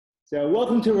So,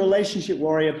 welcome to Relationship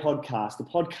Warrior Podcast, a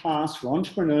podcast for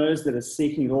entrepreneurs that are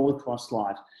seeking it all across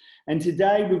life. And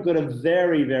today we've got a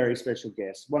very, very special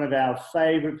guest, one of our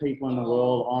favorite people in the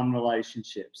world on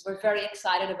relationships. We're very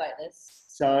excited about this.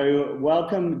 So,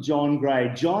 welcome John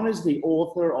Gray. John is the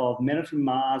author of Men Are From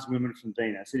Mars, Women Are From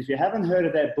Venus. And if you haven't heard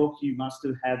of that book, you must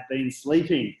have been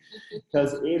sleeping,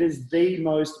 because it is the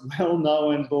most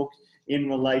well-known book in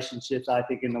relationships, I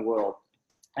think, in the world.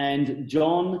 And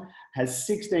John has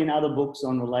 16 other books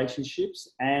on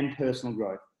relationships and personal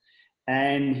growth.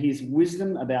 And his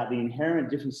wisdom about the inherent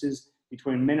differences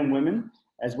between men and women,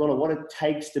 as well as what it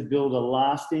takes to build a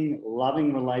lasting,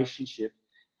 loving relationship,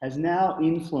 has now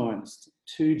influenced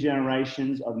 2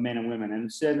 generations of men and women,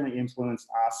 and certainly influenced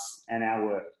us and our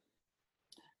work.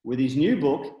 With his new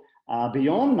book,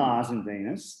 Beyond Mars and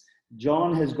Venus,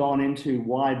 John has gone into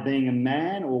why being a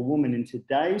man or woman in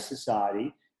today's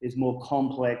society is more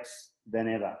complex than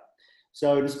ever.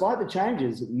 So despite the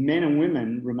changes, men and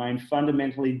women remain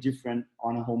fundamentally different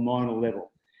on a hormonal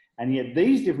level. And yet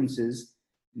these differences,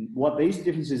 what these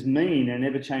differences mean in an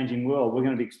ever-changing world, we're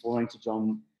going to be exploring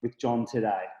with John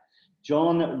today.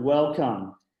 John,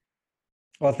 welcome.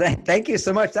 Well, thank you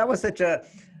so much. That was such a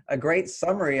great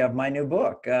summary of my new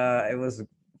book. It was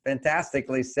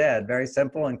fantastically said, very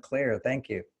simple and clear. Thank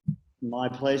you. My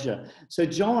pleasure. So,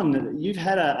 John, you've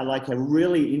had a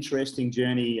really interesting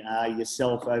journey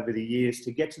yourself over the years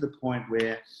to get to the point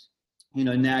where,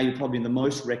 now you're probably the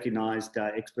most recognized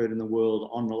expert in the world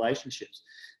on relationships.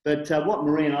 But what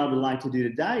Marie and I would like to do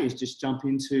today is just jump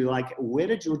into where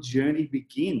did your journey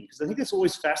begin? Because I think it's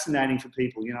always fascinating for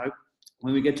people,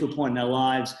 when we get to a point in our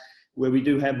lives where we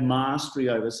do have mastery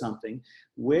over something,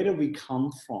 where do we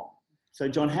come from? So,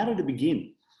 John, how did it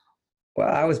begin? Well,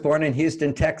 I was born in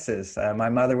Houston, Texas. My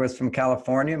mother was from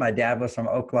California. My dad was from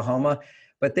Oklahoma.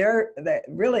 But they're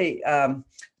really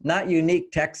not unique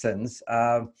Texans.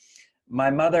 My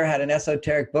mother had an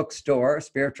esoteric bookstore, a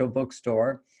spiritual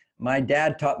bookstore. My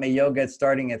dad taught me yoga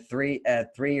starting at 3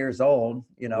 years old.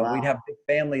 Wow. We'd have a big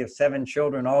family of 7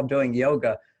 children all doing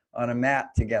yoga on a mat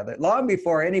together. Long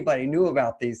before anybody knew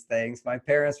about these things, my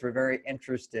parents were very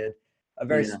interested,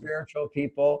 very spiritual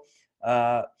people.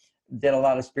 Did a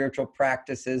lot of spiritual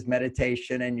practices,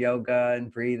 meditation and yoga and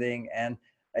breathing. And,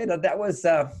 that was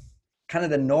kind of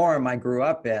the norm I grew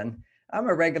up in. I'm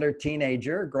a regular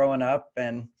teenager growing up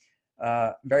and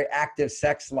very active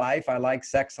sex life. I like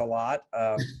sex a lot.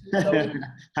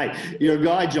 Hey, you're a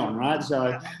guy, John, right?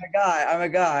 So I'm a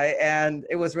guy. And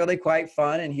it was really quite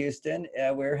fun in Houston.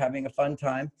 We were having a fun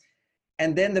time.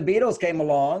 And then the Beatles came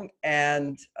along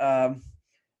and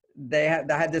they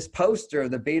had this poster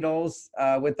of the Beatles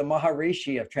with the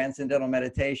Maharishi of Transcendental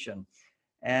Meditation.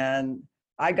 And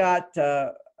I got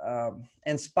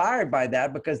inspired by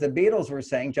that because the Beatles were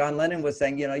saying, John Lennon was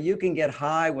saying, you can get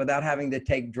high without having to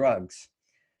take drugs.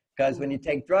 Because when you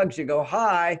take drugs, you go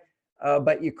high,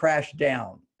 but you crash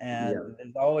down. And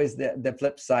there's always the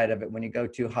flip side of it when you go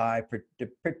too high,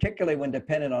 particularly when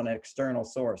dependent on an external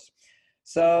source.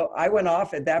 So I went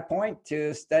off at that point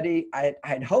to study. I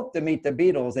had hoped to meet the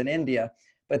Beatles in India,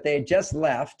 but they had just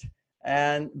left.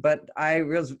 But I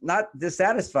was not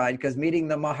dissatisfied because meeting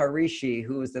the Maharishi,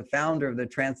 who was the founder of the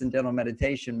Transcendental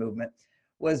Meditation movement,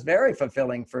 was very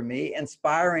fulfilling for me,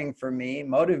 inspiring for me,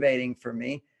 motivating for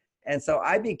me. And so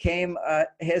I became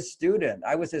his student.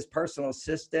 I was his personal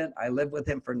assistant. I lived with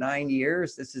him for 9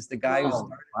 years. This is the guy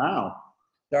who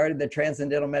started the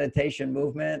Transcendental Meditation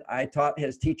movement. I taught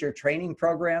his teacher training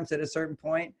programs at a certain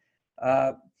point.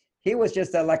 He was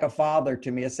just like a father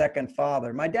to me, a second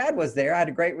father. My dad was there. I had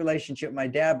a great relationship with my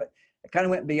dad, but it kind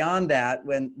of went beyond that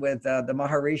with the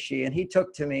Maharishi, and he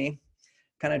took to me,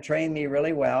 kind of trained me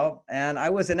really well. And I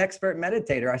was an expert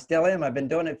meditator. I still am. I've been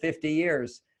doing it 50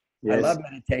 years. Yes. I love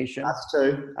meditation.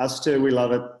 Us too. We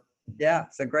love it. Yeah,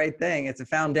 it's a great thing. It's a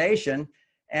foundation.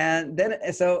 And then,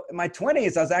 so in my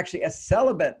 20s, I was actually a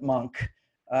celibate monk,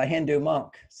 a Hindu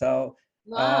monk. So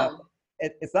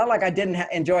it's not like I didn't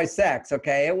enjoy sex,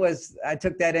 okay? I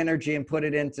took that energy and put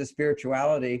it into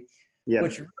spirituality,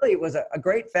 which really was a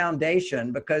great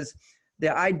foundation, because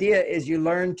the idea is you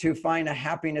learn to find a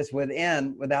happiness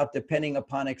within without depending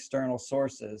upon external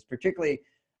sources. Particularly,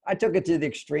 I took it to the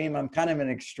extreme. I'm kind of an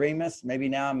extremist. Maybe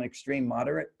now I'm an extreme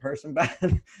moderate person,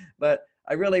 but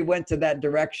I really went to that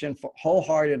direction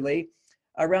wholeheartedly.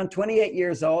 Around 28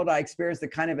 years old, I experienced a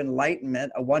kind of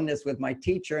enlightenment, a oneness with my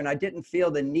teacher, and I didn't feel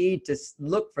the need to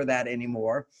look for that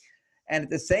anymore. And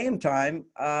at the same time,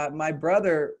 my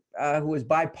brother, who was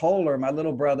bipolar, my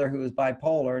little brother who was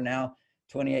bipolar, now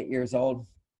 28 years old,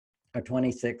 or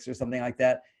 26 or something like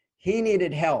that, he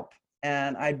needed help.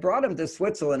 And I brought him to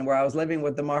Switzerland, where I was living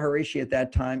with the Maharishi at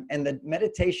that time, and the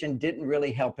meditation didn't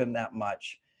really help him that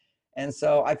much. And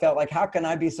so I felt like, how can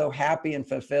I be so happy and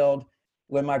fulfilled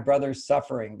when my brother's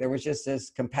suffering? There was just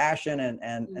this compassion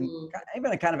and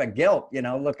even a kind of a guilt,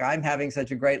 look, I'm having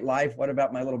such a great life. What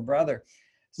about my little brother?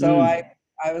 So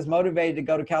I was motivated to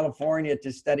go to California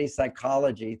to study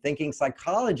psychology, thinking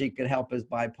psychology could help his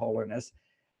bipolarness.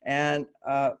 And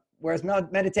whereas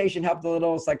meditation helped a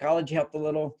little, psychology helped a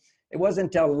little, it wasn't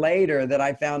until later that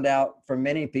I found out for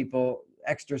many people,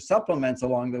 extra supplements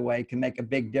along the way can make a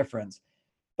big difference.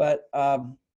 But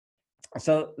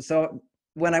so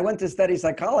when I went to study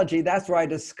psychology, that's where I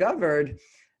discovered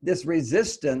this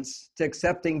resistance to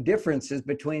accepting differences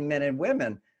between men and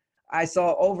women. I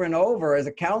saw over and over as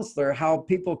a counselor how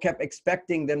people kept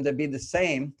expecting them to be the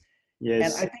same.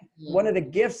 Yes. And I think one of the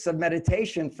gifts of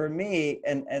meditation for me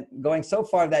and going so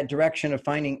far that direction of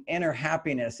finding inner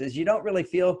happiness is you don't really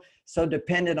feel so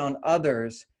dependent on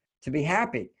others to be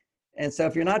happy. And so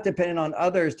if you're not dependent on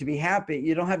others to be happy,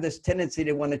 you don't have this tendency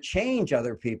to want to change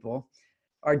other people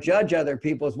or judge other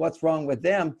people as what's wrong with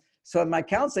them. So in my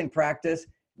counseling practice,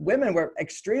 women were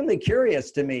extremely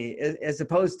curious to me, as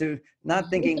opposed to not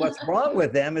thinking what's wrong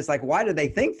with them. It's like, why do they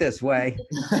think this way?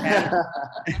 And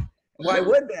why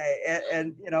would they?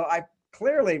 And I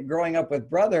clearly, growing up with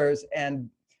brothers and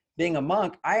being a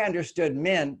monk, I understood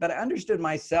men, but I understood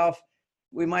myself,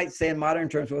 we might say in modern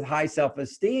terms, with high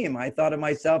self-esteem. I thought of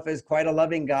myself as quite a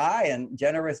loving guy and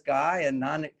generous guy and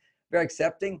very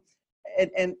accepting.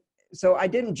 And so I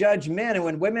didn't judge men. And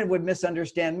when women would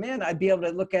misunderstand men, I'd be able to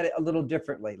look at it a little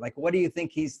differently. Like, what do you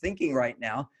think he's thinking right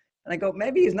now? And I go,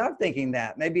 maybe he's not thinking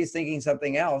that. Maybe he's thinking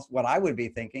something else, what I would be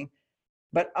thinking.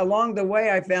 But along the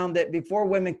way, I found that before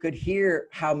women could hear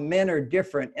how men are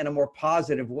different in a more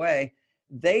positive way,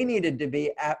 they needed to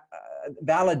be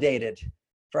validated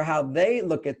for how they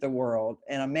look at the world.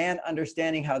 And a man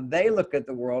understanding how they look at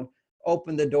the world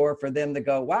opened the door for them to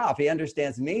go, wow, if he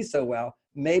understands me so well,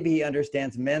 maybe he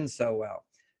understands men so well.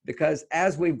 Because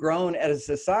as we've grown as a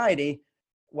society,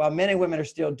 while men and women are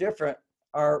still different,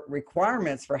 our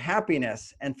requirements for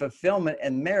happiness and fulfillment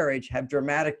in marriage have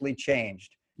dramatically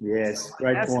changed. Yes,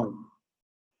 great point.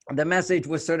 The message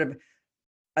was sort of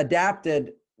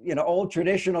adapted, old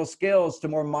traditional skills to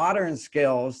more modern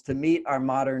skills to meet our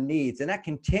modern needs. And that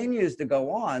continues to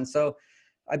go on. So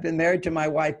I've been married to my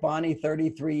wife, Bonnie,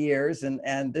 33 years.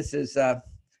 And this is a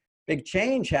big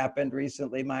change happened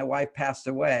recently. My wife passed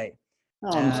away.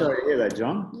 Oh, I'm sorry to hear that,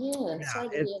 John.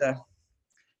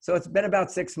 So it's been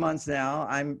about 6 months now.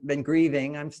 I've been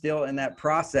grieving. I'm still in that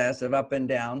process of up and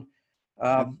down.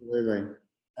 Absolutely.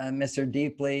 I miss her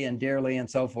deeply and dearly and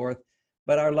so forth.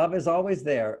 But our love is always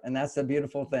there. And that's a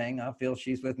beautiful thing. I feel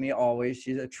she's with me always.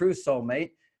 She's a true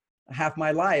soulmate. Half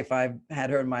my life, I've had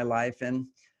her in my life. And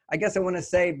I guess I want to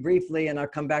say briefly, and I'll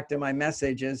come back to my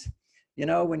message, is,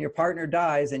 when your partner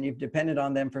dies and you've depended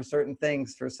on them for certain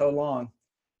things for so long,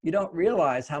 you don't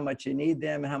realize how much you need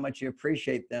them and how much you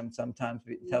appreciate them sometimes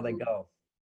until they go.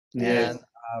 Yes.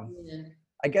 And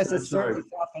I guess it's certainly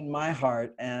softened my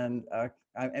heart. And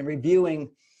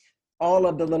reviewing all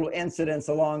of the little incidents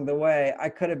along the way, I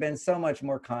could have been so much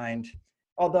more kind.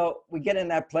 Although we get in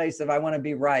that place of I want to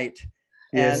be right.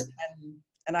 Yes.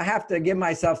 And I have to give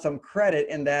myself some credit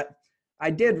in that I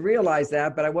did realize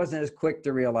that, but I wasn't as quick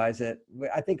to realize it.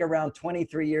 I think around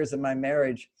 23 years of my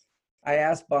marriage, I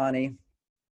asked Bonnie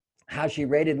how she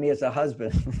rated me as a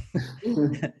husband.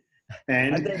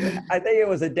 And I think it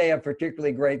was a day of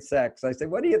particularly great sex. I said,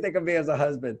 what do you think of me as a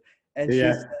husband? And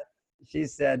she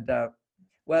said,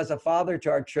 well, as a father to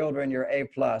our children, you're A+.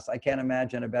 I can't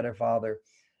imagine a better father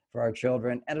for our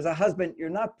children. And as a husband, you're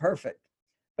not perfect,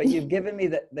 but you've given me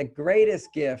the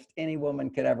greatest gift any woman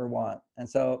could ever want. And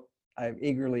so I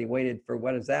eagerly waited for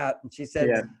what is that? And she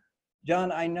said,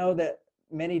 John, I know that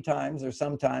many times or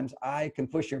sometimes I can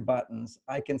push your buttons.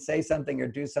 I can say something or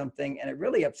do something, and it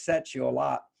really upsets you a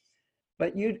lot.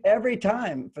 But every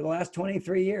time for the last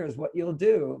 23 years, what you'll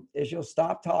do is you'll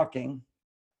stop talking,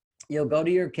 you'll go to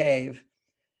your cave,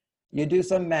 you do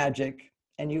some magic,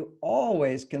 and you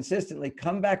always consistently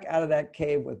come back out of that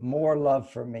cave with more love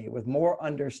for me, with more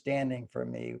understanding for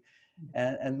me,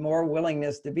 and more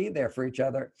willingness to be there for each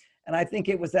other. And I think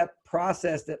it was that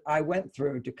process that I went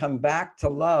through to come back to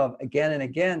love again and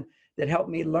again that helped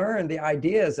me learn the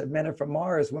ideas of Men Are From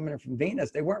Mars, Women Are From Venus.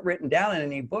 They weren't written down in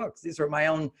any books. These were my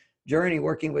own journey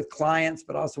working with clients,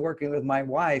 but also working with my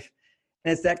wife.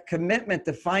 And it's that commitment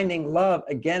to finding love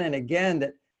again and again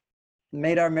that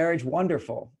made our marriage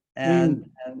wonderful. And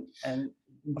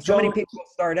so many people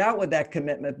start out with that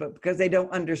commitment, but because they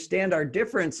don't understand our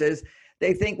differences,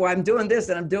 they think, well, I'm doing this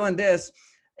and I'm doing this.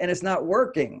 and it's not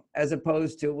working, as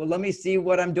opposed to, well, let me see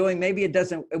what I'm doing. Maybe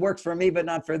it works for me, but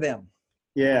not for them.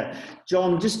 Yeah.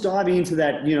 John, just diving into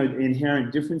that,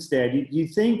 inherent difference there, do you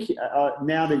think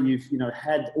now that you've,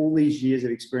 had all these years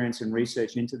of experience and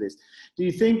research into this, do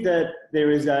you think that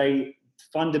there is a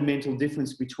fundamental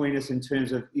difference between us in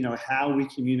terms of, how we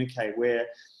communicate, where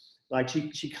like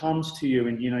she comes to you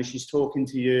and, she's talking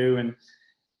to you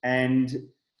and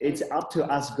it's up to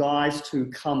us guys to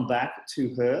come back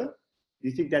to her? Do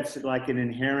you think that's like an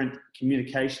inherent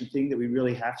communication thing that we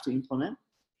really have to implement?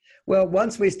 Well,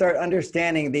 once we start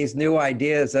understanding these new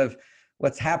ideas of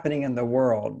what's happening in the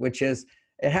world, which is,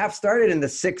 it half started in the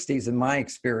 60s in my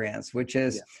experience, which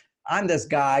is, I'm this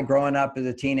guy growing up as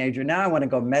a teenager. Now I want to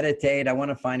go meditate. I want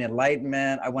to find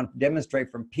enlightenment. I want to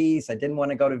demonstrate from peace. I didn't want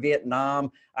to go to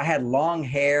Vietnam. I had long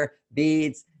hair,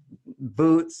 beads,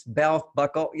 boots, belt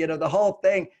buckle, the whole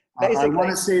thing. Basically, I want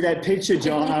to see that picture,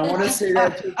 John. I want to see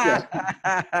that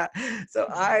picture. So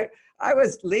I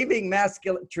was leaving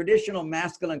traditional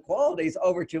masculine qualities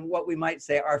over to what we might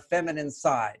say our feminine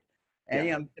side.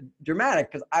 And,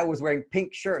 dramatic, because I was wearing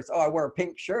pink shirts. Oh, I wore a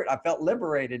pink shirt. I felt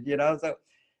liberated, So,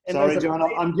 sorry, John,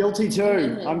 I'm guilty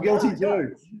too. I'm guilty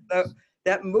too. So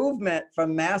that movement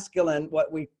from masculine,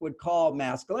 what we would call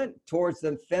masculine, towards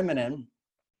the feminine,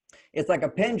 it's like a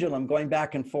pendulum going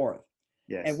back and forth.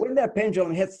 Yes. And when that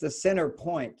pendulum hits the center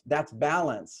point, that's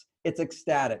balance. It's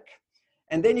ecstatic.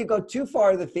 And then you go too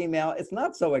far to the female, it's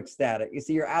not so ecstatic. You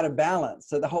see, you're out of balance.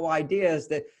 So the whole idea is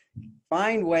to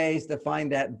find ways to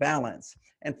find that balance.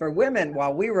 And for women,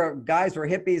 while guys were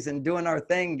hippies and doing our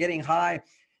thing, getting high,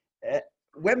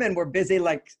 women were busy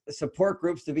like support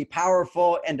groups to be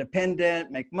powerful,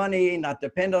 independent, make money, not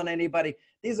depend on anybody.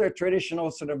 These are traditional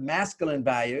sort of masculine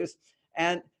values.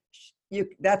 And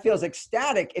that feels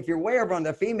ecstatic. If you're way over on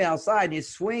the female side and you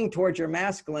swing towards your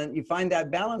masculine, you find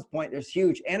that balance point. There's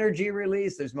huge energy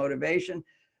release, there's motivation,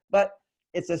 but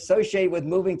it's associated with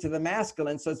moving to the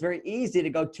masculine. So it's very easy to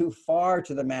go too far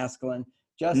to the masculine,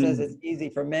 just as it's easy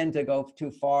for men to go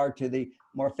too far to the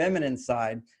more feminine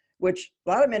side, which a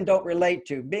lot of men don't relate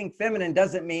to. Being feminine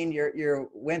doesn't mean you're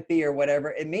wimpy or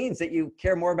whatever. It means that you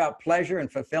care more about pleasure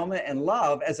and fulfillment and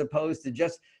love, as opposed to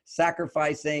just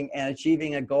sacrificing and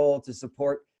achieving a goal to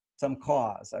support some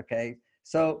cause, okay?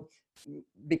 So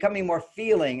becoming more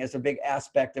feeling is a big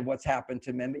aspect of what's happened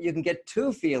to men. But you can get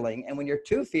too feeling, and when you're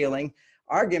too feeling,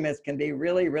 arguments can be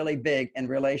really, really big in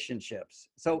relationships.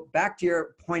 So back to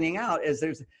your pointing out is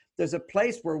there's a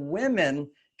place where women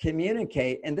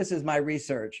communicate, and this is my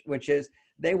research, which is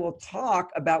they will talk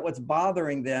about what's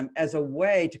bothering them as a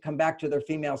way to come back to their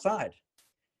female side.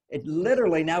 It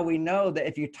literally, now we know that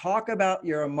if you talk about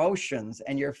your emotions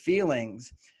and your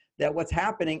feelings, that what's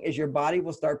happening is your body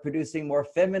will start producing more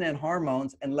feminine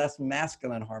hormones and less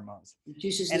masculine hormones.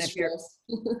 And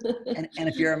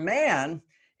if you're a man,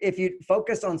 if you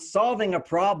focus on solving a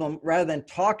problem rather than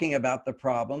talking about the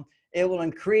problem, it will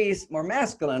increase more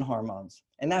masculine hormones.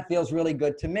 And that feels really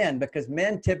good to men, because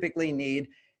men typically need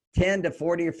 10 to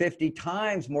 40 or 50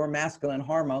 times more masculine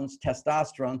hormones,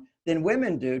 testosterone, than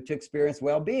women do to experience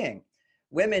well-being.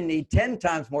 Women need 10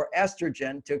 times more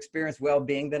estrogen to experience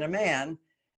well-being than a man.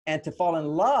 And to fall in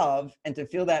love and to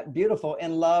feel that beautiful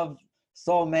in love,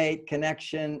 soulmate,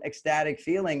 connection, ecstatic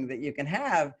feeling that you can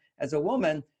have as a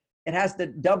woman, it has to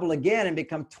double again and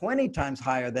become 20 times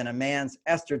higher than a man's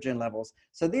estrogen levels.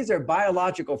 So these are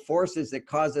biological forces that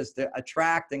cause us to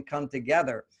attract and come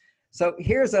together. So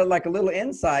here's like a little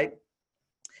insight.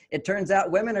 It turns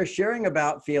out women are sharing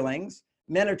about feelings,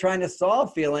 men are trying to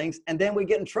solve feelings, and then we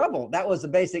get in trouble. That was the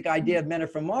basic idea of Men Are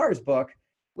From Mars book,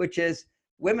 which is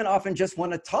women often just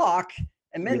want to talk,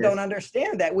 and men don't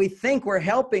understand that. We think we're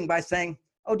helping by saying,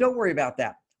 oh, don't worry about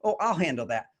that. Oh, I'll handle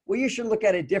that. Well, you should look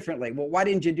at it differently. Well, why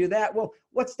didn't you do that? Well,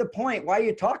 what's the point? Why are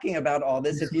you talking about all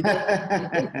this if you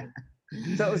don't?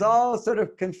 So it was all sort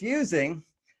of confusing.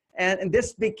 And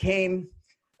this became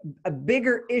a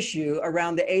bigger issue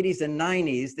around the 80s and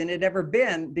 90s than it ever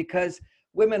been, because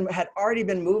women had already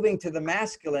been moving to the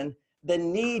masculine, the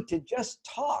need to just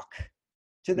talk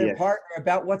to their partner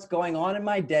about what's going on in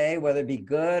my day, whether it be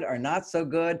good or not so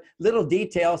good, little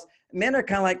details. Men are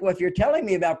kind of like, well, if you're telling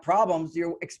me about problems,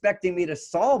 you're expecting me to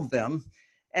solve them.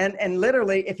 And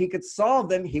literally, if he could solve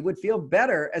them, he would feel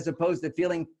better, as opposed to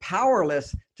feeling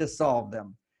powerless to solve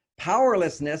them.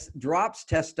 Powerlessness drops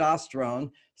testosterone.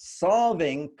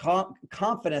 Solving,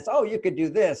 confidence, oh, you could do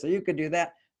this or you could do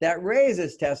that, that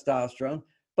raises testosterone.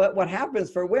 But what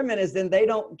happens for women is then they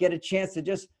don't get a chance to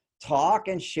just talk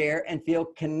and share and feel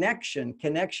connection.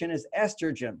 Connection is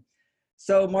estrogen.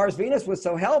 So Mars Venus was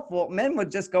so helpful. Men would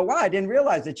just go, wow, I didn't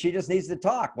realize that she just needs to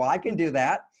talk. Well, I can do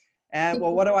that. And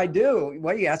well, what do I do?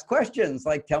 Well, you ask questions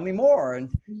like, tell me more and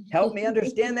help me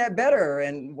understand that better.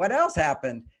 And what else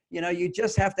happened? You know, you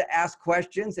just have to ask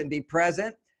questions and be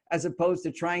present as opposed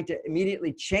to trying to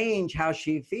immediately change how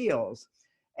she feels.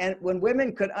 And when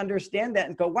women could understand that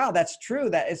and go, wow, that's true,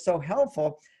 that is so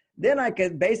helpful, then I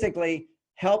could basically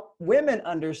help women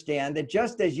understand that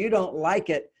just as you don't like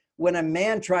it when a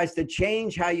man tries to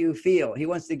change how you feel, he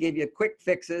wants to give you quick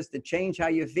fixes to change how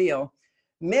you feel,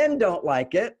 men don't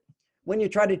like it when you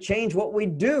try to change what we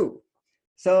do.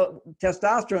 So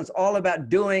testosterone is all about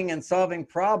doing and solving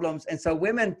problems. And so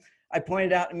women, I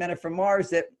pointed out in Men Are From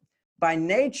Mars that by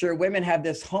nature, women have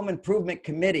this home improvement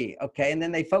committee, okay? And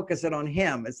then they focus it on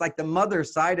him. It's like the mother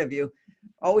side of you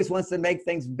always wants to make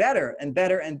things better and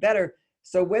better and better.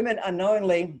 So women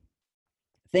unknowingly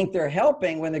think they're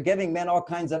helping when they're giving men all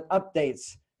kinds of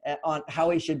updates on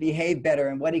how he should behave better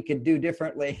and what he could do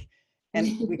differently.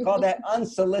 And we call that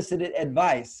unsolicited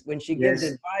advice. When she gives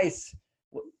advice,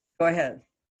 go ahead.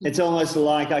 It's almost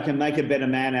like I can make a better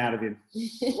man out of him.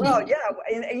 Well, yeah.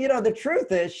 And you know, the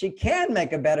truth is she can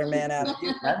make a better man out of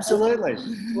you. Absolutely.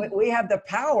 We have the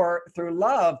power through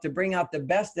love to bring out the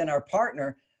best in our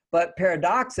partner. But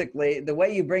paradoxically, the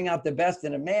way you bring out the best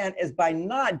in a man is by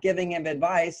not giving him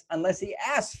advice unless he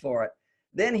asks for it.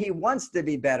 Then he wants to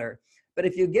be better. But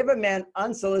if you give a man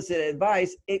unsolicited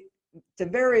advice, it to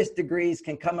various degrees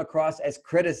can come across as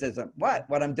criticism.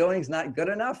 What I'm doing is not good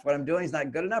enough. What I'm doing is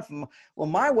not good enough. Well,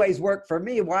 my ways work for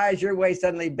me. Why is your way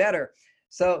suddenly better?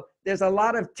 So there's a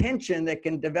lot of tension that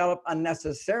can develop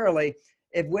unnecessarily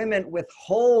if women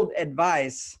withhold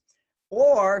advice,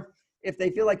 or if they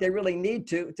feel like they really need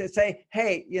to say,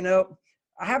 hey, you know,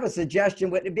 I have a suggestion.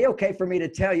 Would it be okay for me to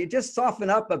tell you? Just soften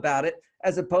up about it,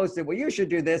 as opposed to, well, you should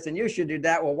do this and you should do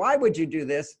that. Well, why would you do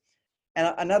this?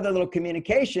 And another little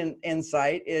communication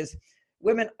insight is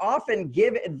women often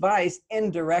give advice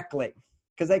indirectly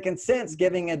because they can sense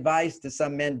giving advice to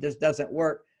some men just doesn't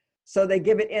work. So they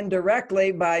give it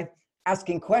indirectly by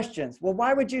asking questions. Well,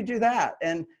 why would you do that?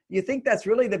 And you think that's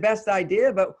really the best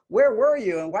idea, but where were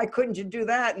you? And why couldn't you do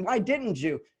that? And why didn't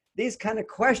you? These kind of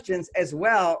questions as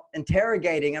well,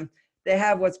 interrogating them, they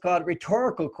have what's called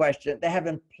rhetorical questions. They have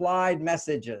implied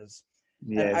messages.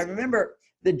 Yes. And I remember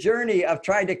the journey of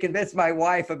trying to convince my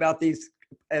wife about these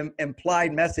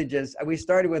implied messages. We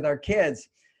started with our kids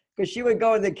because she would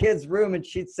go in the kids' room and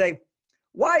she'd say,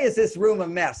 why is this room a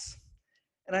mess?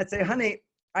 And I'd say, honey,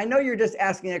 I know you're just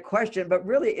asking a question, but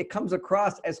really it comes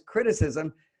across as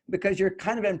criticism because you're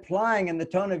kind of implying in the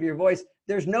tone of your voice,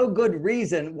 there's no good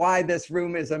reason why this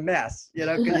room is a mess. You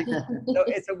know, so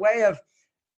it's a way of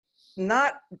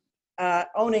not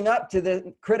owning up to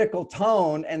the critical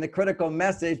tone and the critical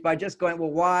message by just going,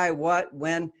 well, why, what,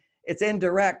 when. It's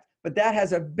indirect, but that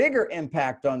has a bigger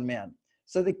impact on men.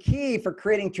 So the key for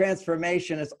creating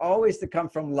transformation is always to come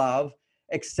from love,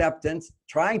 acceptance,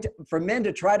 for men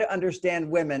to try to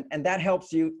understand women, and that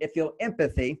helps you feel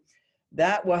empathy.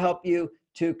 That will help you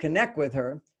to connect with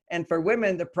her. And for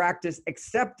women to practice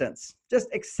acceptance, just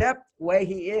accept the way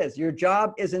he is. Your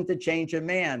job isn't to change a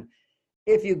man.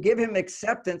 If you give him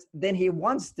acceptance, then he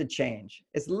wants to change.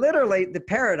 It's literally the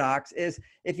paradox is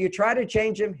if you try to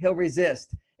change him, he'll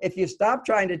resist. If you stop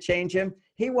trying to change him,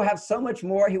 he will have so much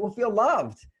more. He will feel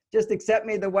loved. Just accept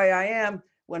me the way I am.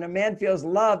 When a man feels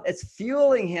loved, it's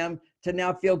fueling him to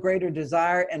now feel greater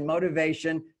desire and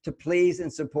motivation to please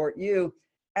and support you,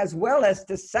 as well as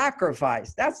to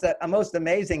sacrifice. That's the most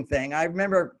amazing thing. I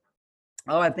remember,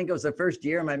 I think it was the first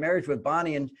year of my marriage with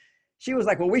Bonnie, and she was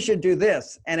like, well, we should do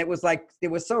this. And it was like, it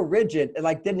was so rigid, it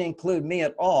like didn't include me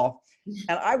at all.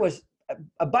 And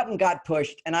a button got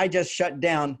pushed and I just shut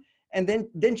down. And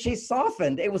then she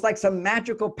softened. It was like some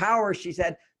magical power, she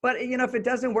said, but you know, if it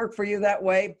doesn't work for you that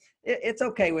way, it's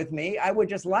okay with me. I would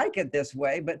just like it this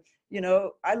way, but you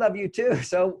know, I love you too.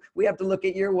 So we have to look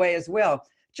at your way as well.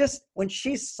 Just when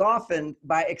she softened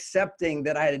by accepting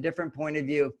that I had a different point of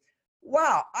view,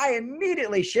 wow, I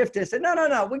immediately shifted and said,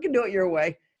 no, we can do it your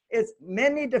way. It's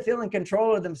men need to feel in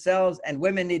control of themselves and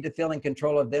women need to feel in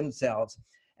control of themselves.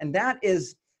 And that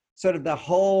is sort of the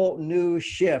whole new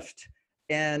shift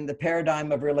in the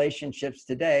paradigm of relationships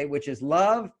today, which is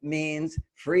love means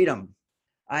freedom.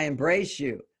 I embrace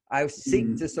you. I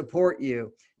seek to support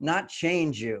you, not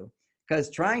change you. Because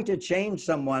trying to change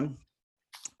someone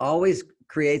always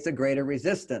creates a greater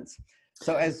resistance.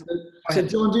 So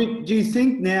John, do you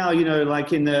think now, you know,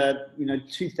 like in the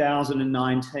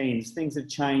 2019, things have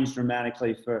changed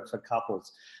dramatically for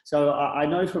couples. So I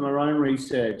know from our own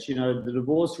research, you know, the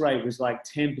divorce rate was like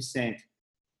 10%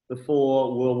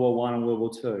 before World War I and World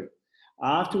War II.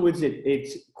 Afterwards,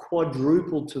 it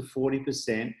quadrupled to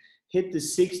 40%, hit the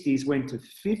 60s, went to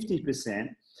 50%,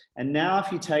 And now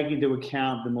if you take into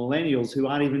account the millennials who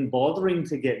aren't even bothering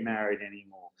to get married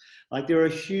anymore, like there are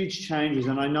huge changes.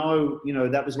 And I know,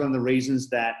 that was one of the reasons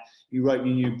that you wrote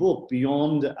your new book,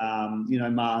 Beyond,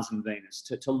 Mars and Venus,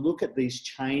 to look at these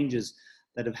changes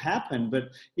that have happened. But,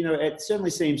 it certainly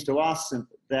seems to us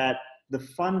that the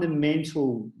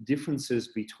fundamental differences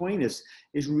between us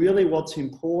is really what's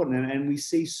important. And we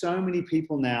see so many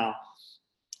people now,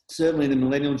 certainly the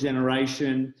millennial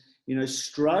generation,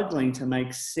 struggling to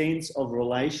make sense of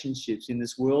relationships in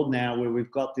this world now where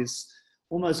we've got this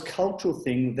almost cultural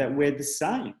thing that we're the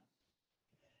same.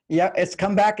 Yeah, it's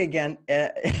come back again.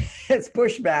 It's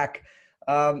pushback.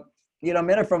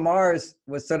 Men Are From Mars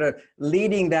was sort of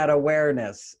leading that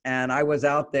awareness. And I was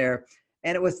out there,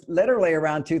 and it was literally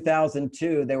around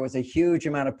 2002, there was a huge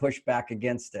amount of pushback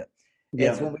against it.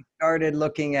 Yeah. It's when we started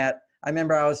looking at, I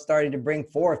remember I was starting to bring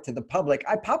forth to the public,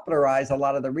 I popularized a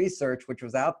lot of the research which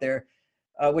was out there,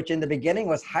 which in the beginning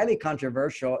was highly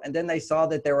controversial. And then they saw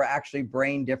that there were actually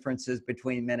brain differences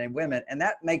between men and women. And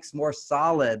that makes more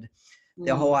solid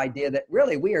the whole idea that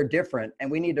really we are different and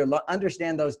we need to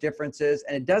understand those differences.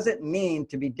 And it doesn't mean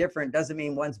to be different, doesn't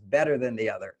mean one's better than the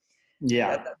other.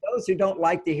 Yeah. Those who don't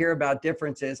like to hear about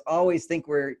differences always think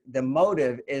the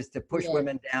motive is to push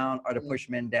women down or to push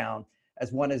men down,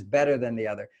 as one is better than the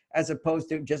other, as opposed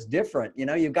to just different.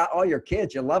 You've got all your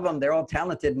kids, you love them, they're all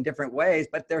talented in different ways,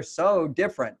 but they're so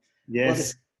different. Yes. Well, the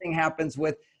same thing happens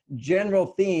with general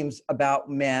themes about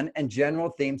men and general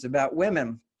themes about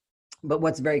women. But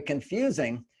what's very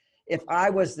confusing, if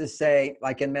I was to say,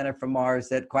 like in Men Are From Mars,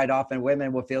 that quite often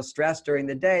women will feel stressed during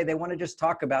the day, they want to just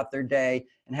talk about their day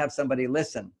and have somebody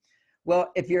listen.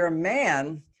 Well, if you're a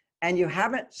man and you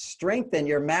haven't strengthened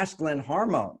your masculine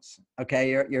hormones, okay,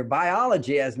 your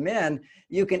biology as men,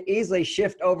 you can easily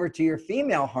shift over to your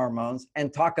female hormones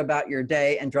and talk about your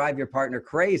day and drive your partner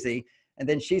crazy. And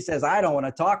then she says, I don't want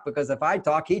to talk because if I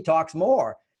talk, he talks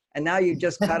more. And now you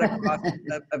just cut across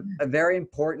a very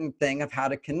important thing of how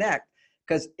to connect.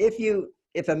 Because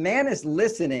if a man is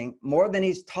listening more than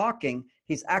he's talking,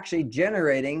 he's actually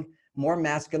generating more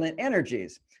masculine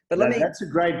energies. But that's a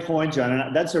great point, John.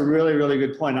 And that's a really, really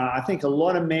good point. I think a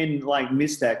lot of men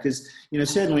miss that because,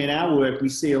 certainly in our work, we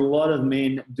see a lot of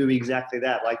men do exactly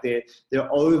that. Like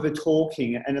they're over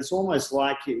talking, and it's almost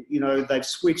like, they've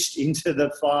switched into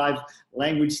the 5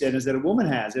 language centers that a woman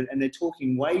has, and they're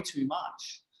talking way too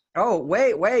much. Oh,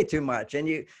 way too much.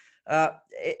 And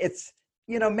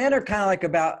men are kind of like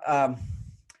about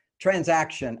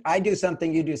transaction. I do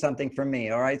something, you do something for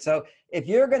me. All right. So if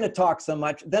you're going to talk so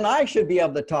much, then I should be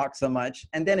able to talk so much.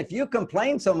 And then if you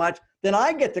complain so much, then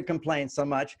I get to complain so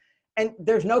much. And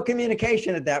there's no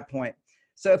communication at that point.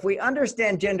 So if we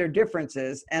understand gender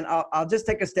differences, and I'll just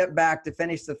take a step back to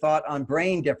finish the thought on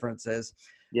brain differences.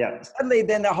 Yeah. Suddenly,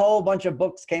 then a whole bunch of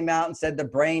books came out and said the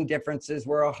brain differences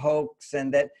were a hoax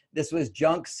and that this was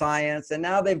junk science. And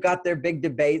now they've got their big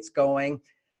debates going.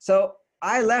 So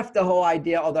I left the whole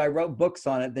idea, although I wrote books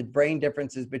on it, that brain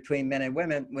differences between men and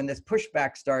women, when this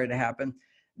pushback started to happen.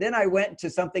 Then I went to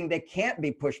something that can't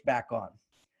be pushed back on,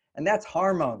 and that's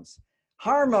hormones.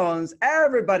 Hormones,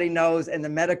 everybody knows in the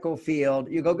medical field,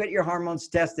 you go get your hormones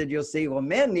tested, you'll see, well,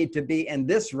 men need to be in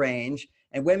this range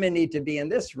and women need to be in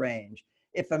this range.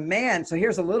 If a man, so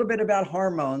here's a little bit about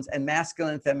hormones and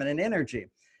masculine and feminine energy.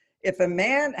 If a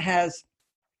man has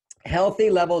healthy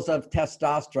levels of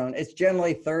testosterone, it's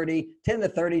generally 10 to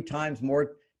 30 times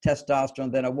more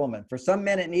testosterone than a woman. For some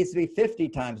men, it needs to be 50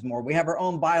 times more. We have our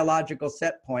own biological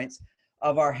set points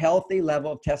of our healthy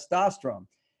level of testosterone.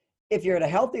 If you're at a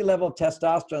healthy level of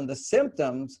testosterone, the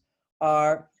symptoms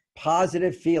are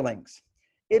positive feelings.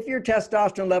 If your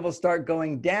testosterone levels start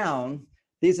going down,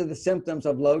 these are the symptoms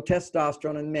of low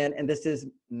testosterone in men, and this is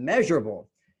measurable.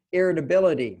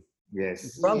 Irritability,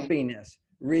 grumpiness,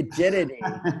 rigidity,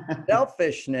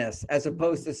 selfishness, as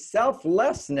opposed to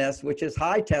selflessness, which is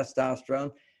high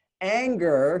testosterone,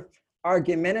 anger,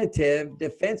 argumentative,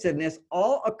 defensiveness,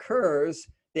 all occurs,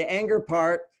 the anger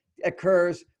part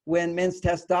occurs when men's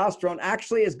testosterone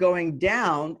actually is going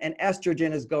down and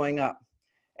estrogen is going up.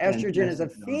 Estrogen is a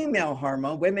female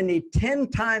hormone. Women need 10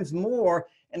 times more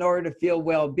in order to feel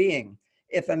well-being.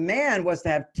 If a man was to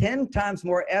have 10 times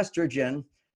more estrogen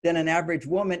than an average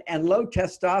woman and low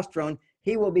testosterone,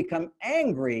 he will become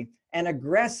angry and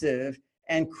aggressive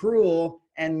and cruel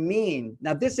and mean.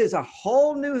 Now, this is a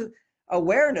whole new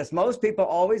awareness. Most people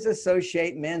always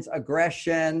associate men's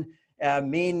aggression,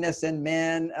 meanness in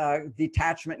men,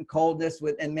 detachment and coldness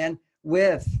in men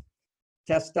with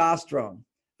testosterone.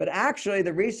 But actually,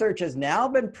 the research has now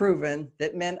been proven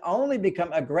that men only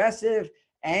become aggressive,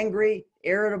 angry,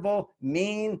 irritable,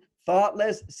 mean,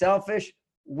 thoughtless, selfish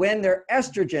when their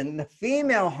estrogen, the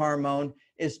female hormone,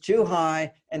 is too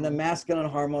high and the masculine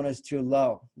hormone is too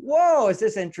low. Whoa, is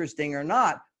this interesting or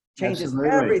not? Changes Absolutely.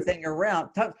 everything around,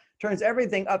 turns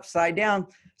everything upside down.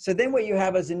 So then what you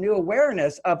have is a new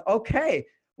awareness of, okay,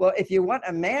 well, if you want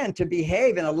a man to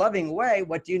behave in a loving way,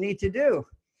 what do you need to do?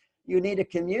 You need to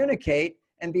communicate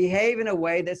and behave in a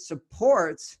way that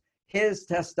supports his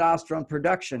testosterone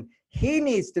production. He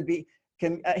needs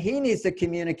to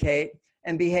communicate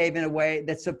and behave in a way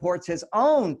that supports his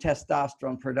own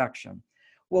testosterone production.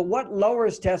 Well, what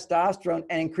lowers testosterone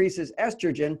and increases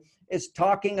estrogen is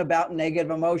talking about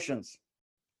negative emotions.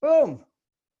 Boom.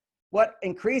 What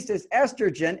increases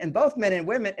estrogen in both men and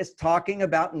women is talking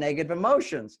about negative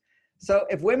emotions. So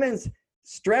if women's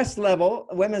stress level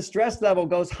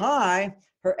goes high,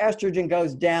 her estrogen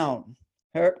goes down.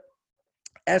 Her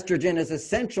estrogen is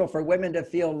essential for women to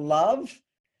feel love,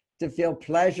 to feel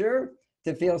pleasure,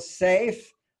 to feel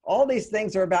safe. All these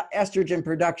things are about estrogen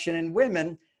production in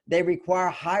women. They require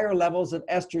higher levels of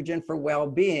estrogen for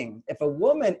well-being. If a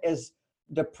woman is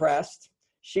depressed,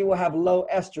 she will have low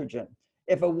estrogen.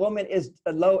 If a woman is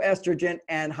low estrogen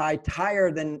and not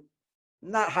higher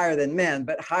than men,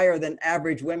 but higher than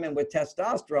average women with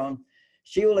testosterone,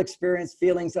 she will experience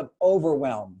feelings of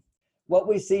overwhelm. What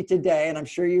we see today, and I'm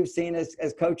sure you've seen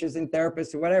as coaches and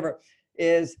therapists or whatever,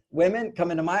 is women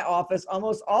come into my office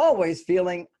almost always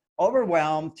feeling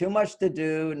overwhelmed, too much to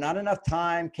do, not enough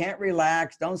time, can't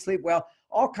relax, don't sleep well,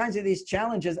 all kinds of these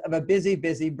challenges of a busy,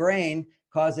 busy brain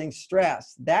causing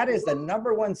stress. That is the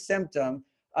number one symptom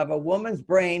of a woman's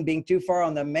brain being too far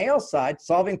on the male side,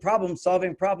 solving problems,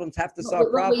 have to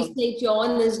solve problems. What we say,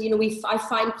 John, is, I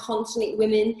find constantly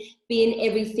women being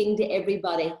everything to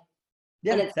everybody.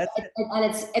 Yeah, and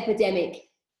it's epidemic.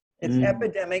 It's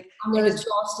epidemic. And they're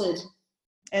exhausted.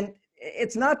 And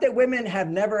it's not that women have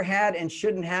never had and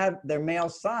shouldn't have their male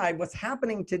side. What's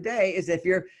happening today is if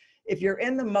you're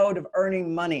in the mode of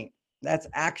earning money, that's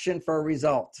action for a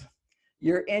result.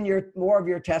 You're in more of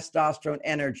your testosterone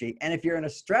energy. And if you're in a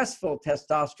stressful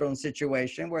testosterone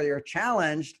situation where you're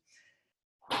challenged,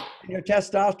 your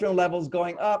testosterone levels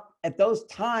going up, at those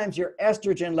times your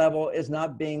estrogen level is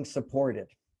not being supported.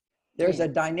 There's a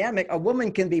dynamic. A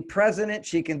woman can be president,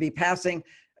 she can be passing,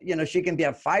 she can be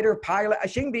a fighter pilot,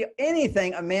 she can be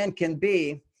anything a man can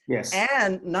be, yes,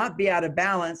 and not be out of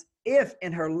balance if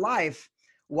in her life,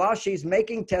 while she's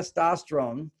making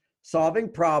testosterone,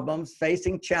 solving problems,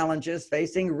 facing challenges,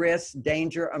 facing risks,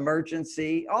 danger,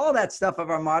 emergency, all that stuff of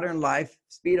our modern life,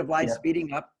 speed of light,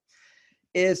 speeding up,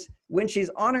 is when she's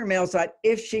on her male side,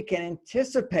 if she can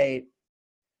anticipate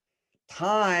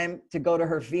time to go to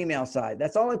her female side.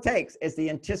 That's all it takes, is the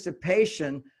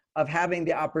anticipation of having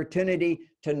the opportunity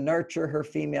to nurture her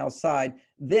female side.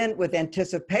 Then with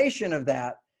anticipation of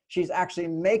that, she's actually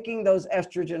making those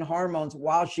estrogen hormones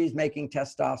while she's making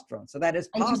testosterone. So that is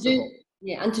possible.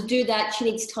 And to do that, she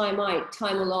needs time out,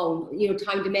 time alone,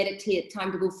 time to meditate,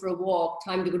 time to go for a walk,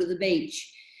 time to go to the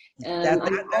beach.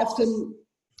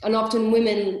 Often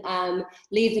women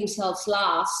leave themselves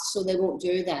last, so they won't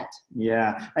do that.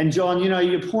 Yeah. And John,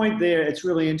 your point there, it's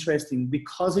really interesting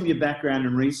because of your background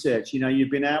in research. You've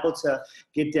been able to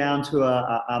get down to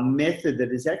a method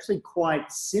that is actually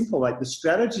quite simple. Like the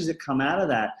strategies that come out of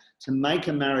that to make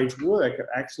a marriage work are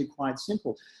actually quite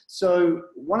simple. So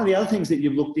one of the other things that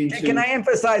you've looked into... Can I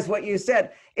emphasize what you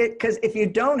said? Because if you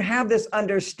don't have this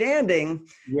understanding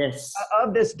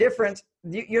of this difference,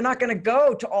 you're not going to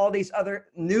go to all these other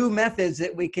new methods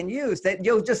that we can use, that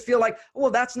you'll just feel like,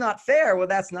 well, that's not fair. Well,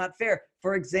 that's not fair.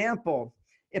 For example,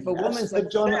 if a woman's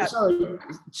upset, John, sorry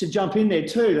to jump in there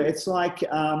too. It's like,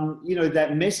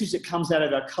 that message that comes out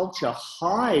of our culture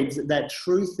hides that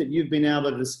truth that you've been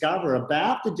able to discover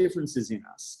about the differences in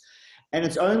us. And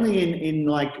it's only in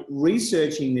like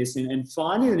researching this and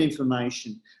finding that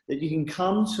information that you can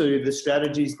come to the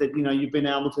strategies that, you've been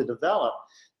able to develop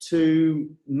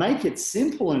to make it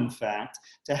simple, in fact,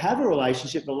 to have a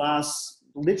relationship that lasts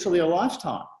literally a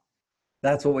lifetime.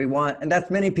 That's what we want. And that's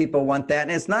many people want that.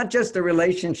 And it's not just a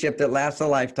relationship that lasts a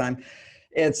lifetime.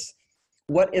 It's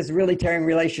what is really tearing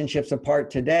relationships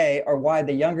apart today, or why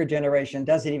the younger generation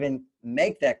doesn't even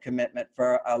make that commitment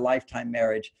for a lifetime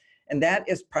marriage. And that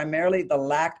is primarily the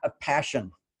lack of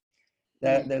passion.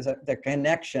 There's the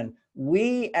connection.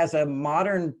 We as a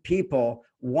modern people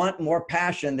want more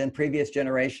passion than previous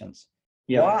generations.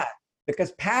 Yeah. Why?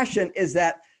 Because passion is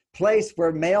that place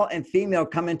where male and female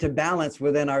come into balance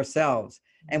within ourselves.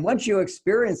 And once you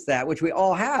experience that, which we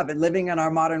all have, and living in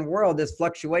our modern world, this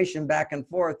fluctuation back and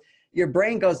forth, your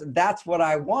brain goes, that's what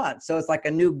I want. So it's like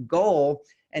a new goal.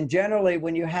 And generally,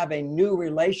 when you have a new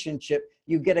relationship,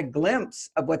 you get a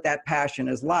glimpse of what that passion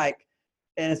is like.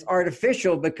 and it's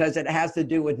artificial because it has to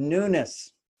do with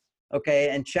newness, okay,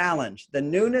 and challenge. The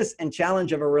newness and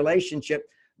challenge of a relationship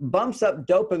bumps up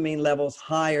dopamine levels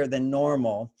higher than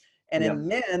normal. And in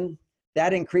men,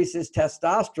 that increases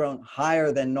testosterone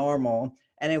higher than normal.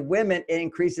 And in women, it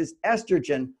increases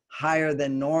estrogen higher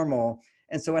than normal.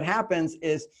 And so what happens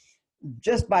is,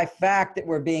 just by fact that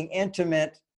we're being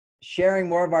intimate, sharing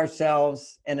more of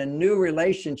ourselves in a new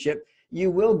relationship,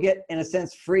 you will get, in a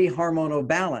sense, free hormonal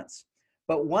balance.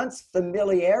 But once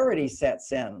familiarity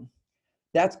sets in,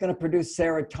 that's going to produce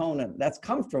serotonin. That's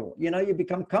comfortable. You know, you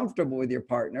become comfortable with your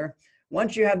partner.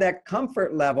 Once you have that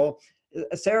comfort level,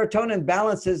 serotonin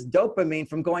balances dopamine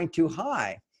from going too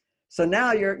high. So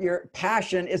now your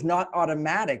passion is not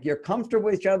automatic. You're comfortable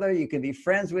with each other. You can be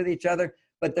friends with each other,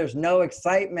 but there's no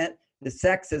excitement. The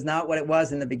sex is not what it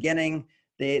was in the beginning.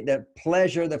 The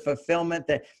pleasure, the fulfillment,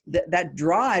 that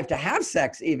drive to have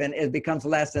sex even, it becomes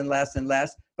less and less and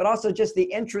less. But also just the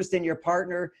interest in your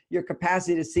partner, your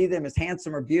capacity to see them as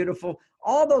handsome or beautiful.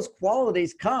 All those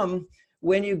qualities come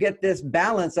when you get this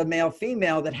balance of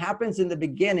male-female that happens in the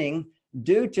beginning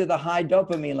due to the high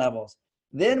dopamine levels.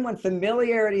 Then when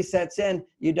familiarity sets in,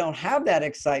 you don't have that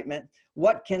excitement.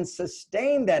 What can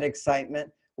sustain that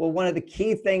excitement? Well, one of the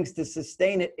key things to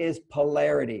sustain it is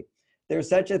polarity. There's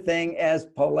such a thing as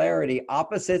polarity.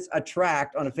 Opposites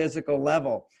attract on a physical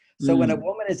level. So when a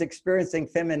woman is experiencing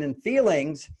feminine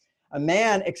feelings, a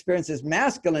man experiences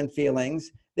masculine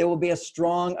feelings, there will be a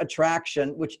strong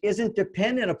attraction, which isn't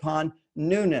dependent upon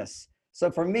newness. So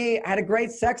for me, I had a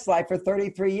great sex life for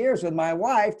 33 years with my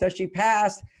wife till she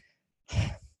passed,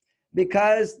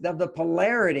 because of the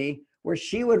polarity where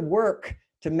she would work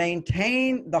to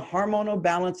maintain the hormonal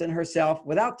balance in herself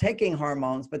without taking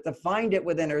hormones, but to find it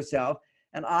within herself.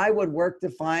 And I would work to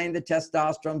find the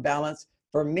testosterone balance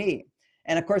for me.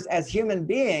 And of course, as human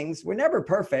beings, we're never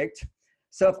perfect.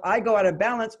 So if I go out of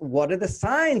balance, what are the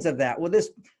signs of that? Well,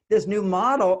 this new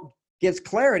model gives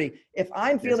clarity. If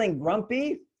I'm feeling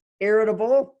grumpy,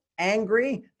 irritable,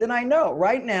 angry, then I know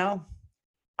right now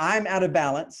I'm out of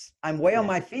balance. I'm way on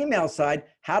my female side.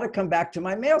 How to come back to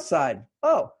my male side?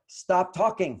 Oh, stop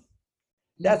talking.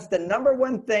 That's the number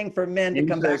one thing for men to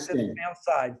come back to the male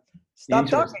side. Stop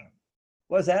talking.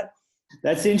 What was that?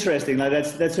 That's interesting. Like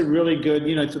that's a really good,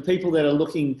 you know, for people that are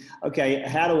looking, okay,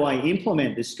 how do I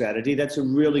implement this strategy? That's a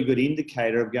really good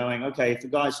indicator of going, okay, if the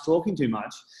guy's talking too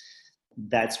much,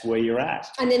 that's where you're at.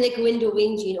 And then they go into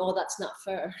whinging, oh, that's not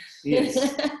fair.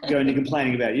 Yes, go into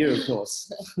complaining about you, of course.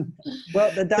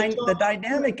 Well, the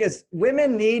dynamic is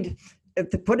women need,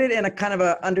 to put it in a kind of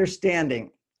a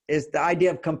understanding, is the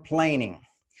idea of complaining.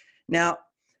 Now,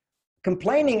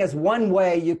 complaining is one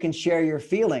way you can share your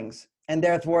feelings. And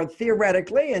therefore,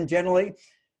 theoretically and generally,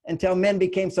 until men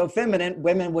became so feminine,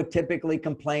 women would typically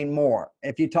complain more.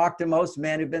 If you talk to most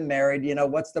men who've been married, you know,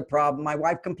 what's the problem? My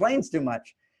wife complains too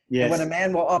much. Yes. And what a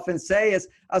man will often say is,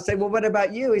 I'll say, well, what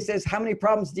about you? He says, how many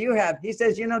problems do you have? He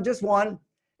says, you know, just one.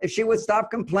 If she would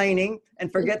stop complaining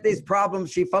and forget these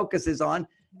problems she focuses on,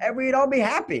 we'd all be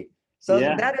happy. So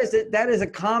that is a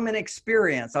common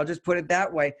experience. I'll just put it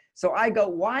that way. So I go,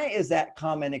 why is that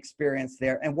common experience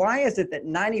there? And why is it that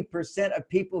 90% of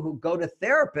people who go to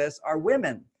therapists are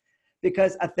women?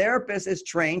 Because a therapist is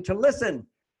trained to listen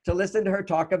to her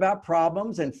talk about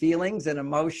problems and feelings and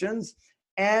emotions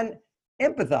and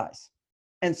empathize.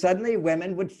 And suddenly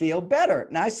women would feel better.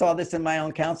 Now I saw this in my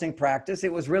own counseling practice.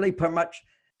 It was really pretty much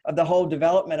of the whole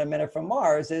development of Men Are From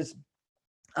Mars is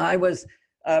I was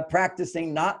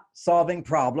practicing not solving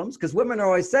problems, because women are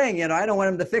always saying, you know, I don't want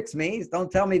him to fix me.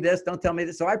 Don't tell me this, don't tell me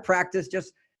this. So I practice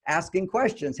just asking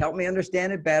questions. Help me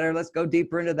understand it better. Let's go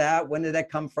deeper into that. When did that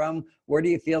come from? Where do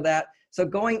you feel that? So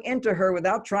going into her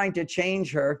without trying to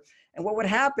change her. And what would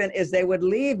happen is they would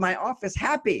leave my office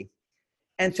happy.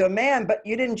 And to a man, but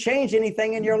you didn't change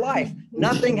anything in your life.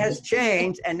 Nothing has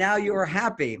changed, and now you are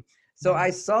happy. So I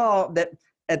saw that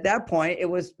at that point, it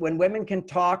was when women can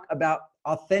talk about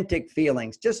authentic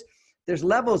feelings. Just there's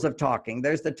levels of talking.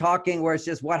 There's the talking where it's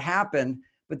just what happened,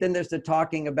 but then there's the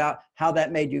talking about how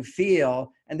that made you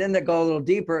feel. And then they go a little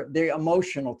deeper, the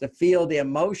emotional, to feel the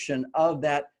emotion of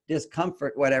that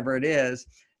discomfort, whatever it is.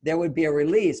 There would be a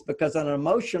release, because on an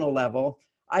emotional level,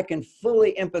 I can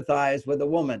fully empathize with a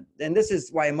woman. And this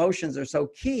is why emotions are so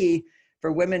key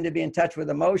for women to be in touch with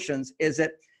emotions, is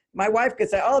that my wife could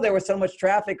say, oh, there was so much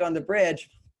traffic on the bridge.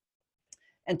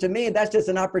 And to me, that's just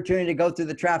an opportunity to go through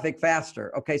the traffic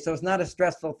faster. Okay, so it's not a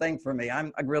stressful thing for me.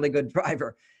 I'm a really good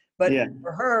driver. But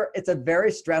for her, it's a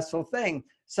very stressful thing.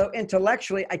 So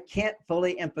intellectually, I can't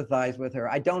fully empathize with her.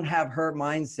 I don't have her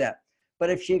mindset.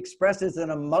 But if she expresses an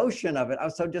emotion of it, I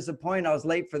was so disappointed. I was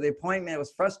late for the appointment. It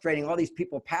was frustrating. All these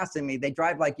people passing me, they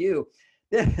drive like you.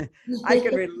 I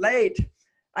can relate.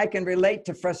 I can relate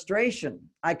to frustration.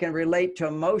 I can relate to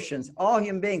emotions. All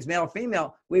human beings, male,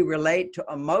 female, we relate to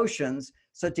emotions.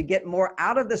 So to get more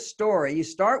out of the story, you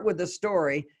start with the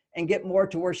story and get more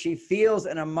to where she feels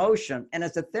an emotion. And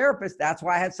as a therapist, that's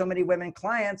why I had so many women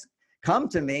clients come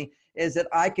to me, is that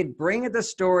I could bring the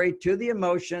story to the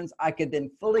emotions. I could then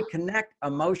fully connect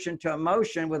emotion to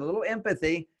emotion with a little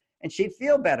empathy, and she'd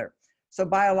feel better. So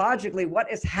biologically, what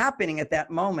is happening at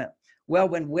that moment? Well,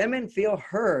 when women feel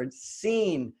heard,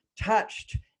 seen,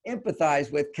 touched,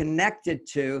 empathized with, connected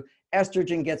to,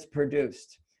 estrogen gets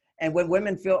produced. And when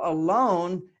women feel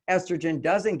alone, estrogen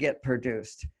doesn't get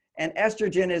produced. And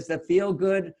estrogen is the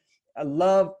feel-good,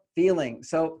 love feeling.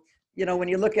 So, you know, when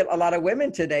you look at a lot of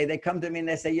women today, they come to me and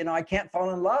they say, you know, I can't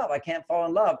fall in love. I can't fall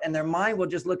in love. And their mind will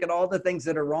just look at all the things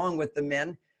that are wrong with the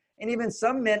men. And even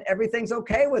some men, everything's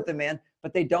okay with the men,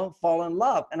 but they don't fall in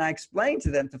love. And I explain to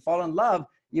them, to fall in love,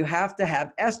 you have to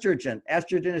have estrogen.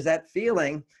 Estrogen is that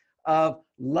feeling of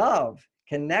love,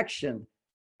 connection.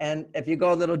 And if you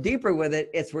go a little deeper with it,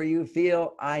 it's where you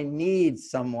feel, I need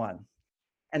someone.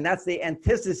 And that's the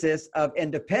antithesis of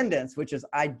independence, which is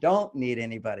I don't need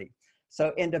anybody.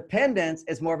 So independence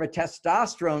is more of a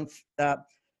testosterone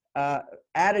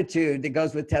attitude that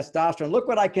goes with testosterone. Look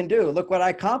what I can do. Look what I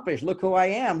accomplished. Look who I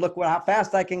am. Look how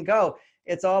fast I can go.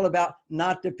 It's all about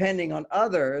not depending on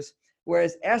others.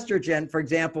 Whereas estrogen, for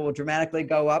example, will dramatically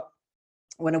go up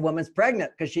when a woman's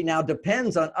pregnant because she now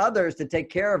depends on others to take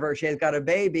care of her. She has got a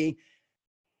baby.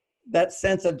 That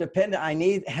sense of dependent, I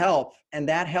need help. And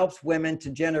that helps women to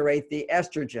generate the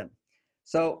estrogen.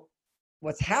 So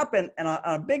what's happened and on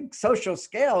a big social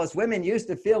scale is women used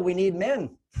to feel we need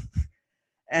men.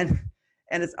 and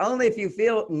it's only if you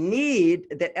feel need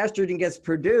that estrogen gets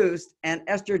produced, and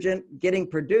estrogen getting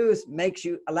produced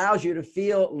allows you to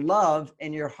feel love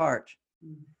in your heart.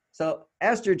 So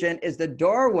estrogen is the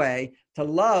doorway to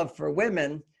love for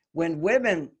women. When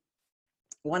women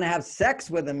want to have sex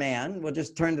with a man, we'll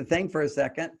just turn the thing for a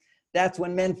second, that's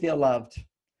when men feel loved.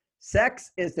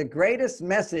 Sex is the greatest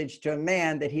message to a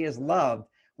man that he is loved.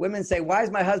 Women say, why is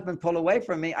my husband pulled away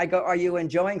from me? I go, are you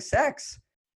enjoying sex?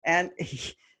 And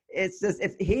it's just,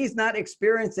 if he's not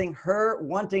experiencing her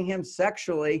wanting him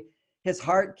sexually, his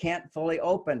heart can't fully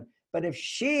open. But if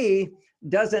she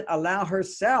doesn't allow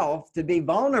herself to be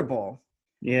vulnerable,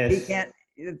 yes, he can't.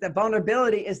 The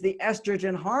vulnerability is the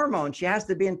estrogen hormone. She has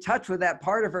to be in touch with that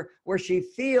part of her where she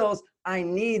feels, I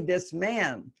need this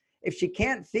man. If she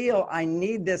can't feel, I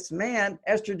need this man,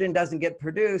 estrogen doesn't get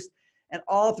produced. And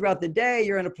all throughout the day,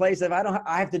 you're in a place of,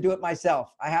 I have to do it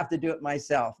myself. I have to do it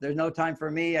myself. There's no time for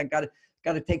me. I got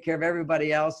to take care of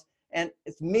everybody else. And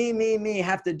it's me,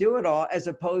 have to do it all, as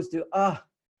opposed to, I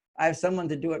have someone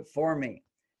to do it for me.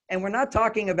 And we're not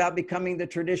talking about becoming the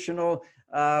traditional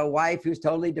wife who's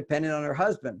totally dependent on her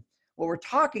husband. What we're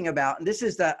talking about, and this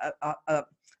is a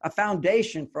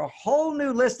foundation for a whole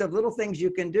new list of little things you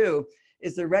can do,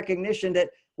 is the recognition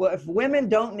that, well, if women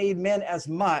don't need men as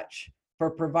much for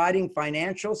providing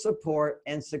financial support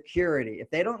and security, if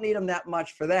they don't need them that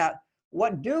much for that,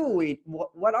 what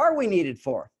are we needed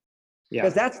for?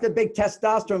 Because that's the big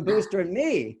testosterone booster in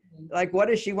me. Like, what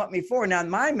does she want me for? Now, in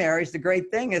my marriage, the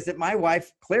great thing is that my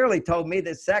wife clearly told me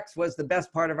that sex was the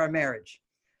best part of our marriage.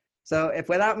 So if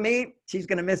without me, she's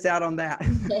going to miss out on that.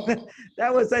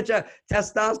 That was such a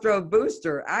testosterone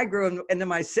booster. I grew into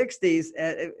my 60s,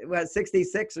 it was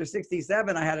 66 or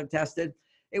 67, I had it tested.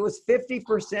 It was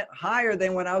 50% higher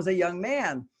than when I was a young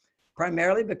man,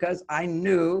 primarily because I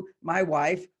knew my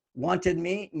wife wanted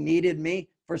me, needed me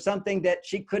for something that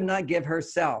she could not give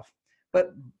herself.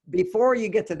 But before you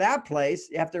get to that place,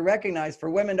 you have to recognize, for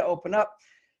women to open up,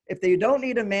 if they don't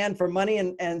need a man for money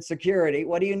and security,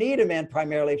 what do you need a man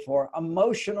primarily for?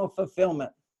 Emotional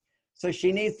fulfillment. So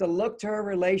she needs to look to her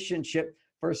relationship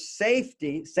for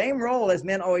safety, same role as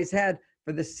men always had,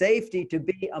 for the safety to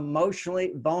be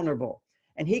emotionally vulnerable.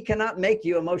 And he cannot make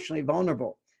you emotionally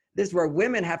vulnerable. This is where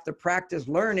women have to practice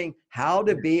learning how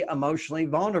to be emotionally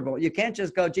vulnerable. You can't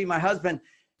just go, gee, my husband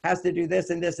has to do this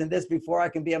and this and this before I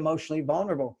can be emotionally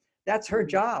vulnerable. That's her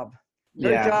job.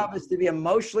 Her job is to be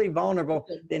emotionally vulnerable.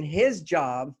 Then his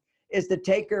job is to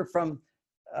take her from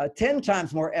 10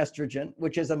 times more estrogen,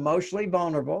 which is emotionally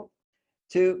vulnerable,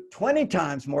 to 20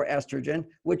 times more estrogen,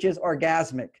 which is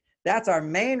orgasmic. That's our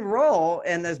main role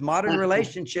in this modern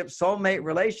relationship, soulmate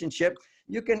relationship.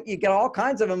 You get all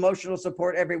kinds of emotional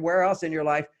support everywhere else in your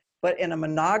life, but in a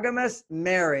monogamous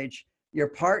marriage, your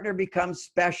partner becomes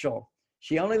special.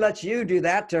 She only lets you do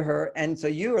that to her, and so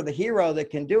you are the hero that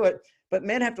can do it. But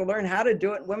men have to learn how to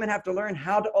do it. Women have to learn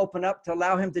how to open up to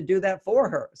allow him to do that for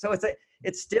her. So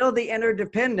it's still the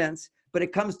interdependence, but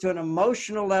it comes to an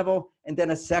emotional level and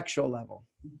then a sexual level.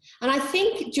 And I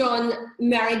think, John,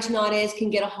 marriage nowadays can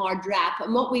get a hard rap.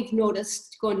 And what we've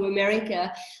noticed going to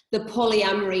America, the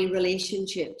polyamory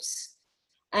relationships.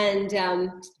 And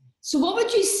so what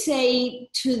would you say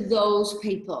to those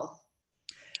people?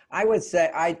 I would say,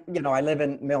 I live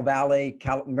in Mill Valley,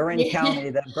 Marin County,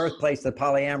 the birthplace of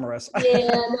polyamorous. Yeah,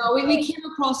 no, we came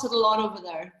across it a lot over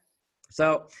there.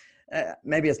 So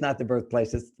maybe it's not the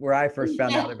birthplace, it's where I first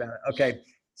found out about it. Okay,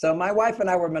 so my wife and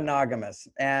I were monogamous,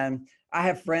 and I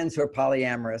have friends who are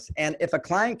polyamorous. And if a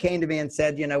client came to me and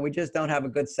said, we just don't have a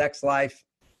good sex life,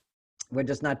 we're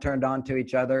just not turned on to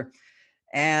each other,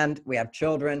 and we have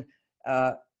children,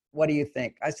 what do you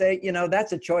think? I say,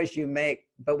 that's a choice you make.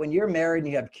 But when you're married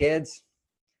and you have kids,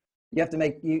 you have to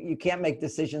make, you can't make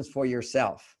decisions for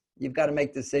yourself. You've got to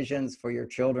make decisions for your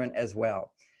children as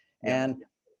well. Yeah. And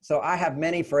so I have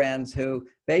many friends who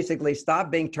basically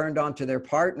stop being turned on to their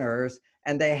partners,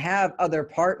 and they have other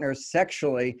partners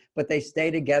sexually, but they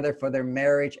stay together for their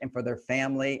marriage and for their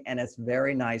family, and it's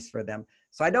very nice for them.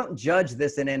 So I don't judge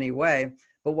this in any way,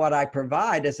 but what I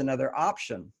provide is another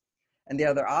option. And the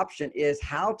other option is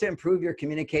how to improve your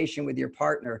communication with your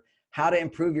partner, how to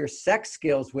improve your sex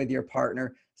skills with your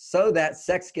partner so that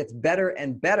sex gets better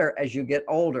and better as you get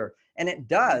older. And it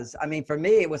does. I mean, for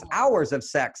me, it was hours of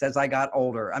sex as I got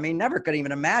older. I mean, never could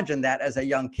even imagine that as a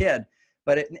young kid.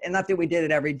 But and not that we did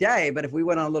it every day, but if we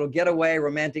went on a little getaway,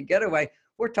 romantic getaway,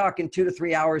 we're talking 2 to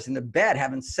 3 hours in the bed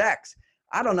having sex.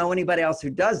 I don't know anybody else who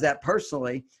does that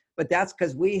personally, but that's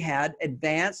because we had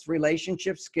advanced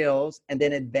relationship skills and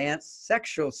then advanced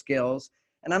sexual skills.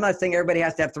 And I'm not saying everybody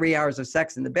has to have 3 hours of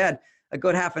sex in the bed. A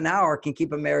good half an hour can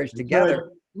keep a marriage together.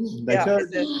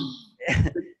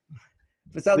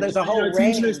 So there's a whole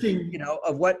range,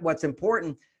 of what's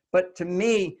important. But to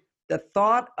me, the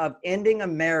thought of ending a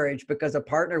marriage because a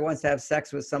partner wants to have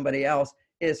sex with somebody else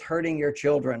is hurting your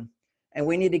children. And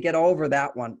we need to get over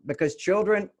that one, because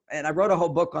children, and I wrote a whole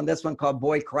book on this one called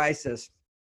Boy Crisis,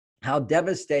 how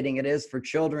devastating it is for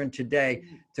children today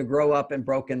to grow up in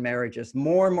broken marriages.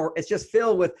 More and more, it's just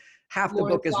filled with, half the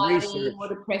book is research. More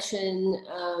depression.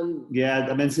 Yeah,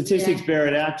 I mean, statistics bear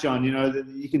it out, John.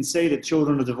 You can see that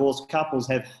children of divorced couples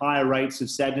have higher rates of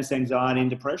sadness, anxiety, and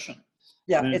depression.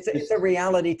 Yeah, I mean, it's a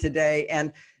reality today.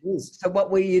 And so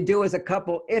what you do as a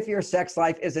couple, if your sex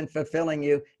life isn't fulfilling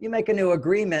you, you make a new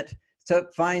agreement to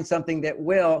find something that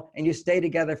will, and you stay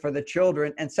together for the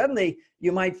children. And suddenly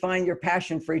you might find your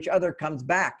passion for each other comes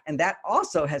back. And that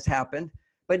also has happened.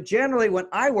 But generally, when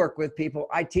I work with people,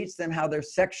 I teach them how their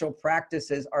sexual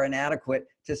practices are inadequate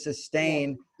to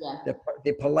sustain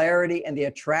the polarity and the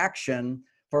attraction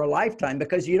for a lifetime,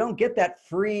 because you don't get that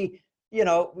free,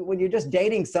 when you're just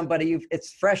dating somebody,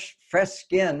 it's fresh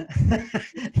skin.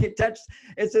 You touch,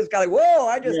 it's just kind of like, whoa,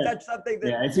 I just touched something.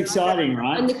 It's exciting,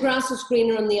 right? And the grass is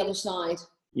greener on the other side.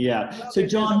 Yeah. Well, so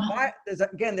John,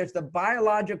 there's the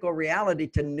biological reality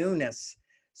to newness.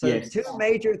 So two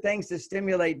major things to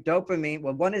stimulate dopamine.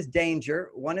 Well, one is danger,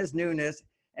 one is newness,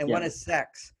 and one is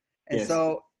sex. And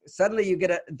so suddenly you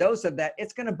get a dose of that.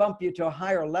 It's going to bump you to a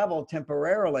higher level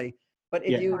temporarily. But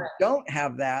if you don't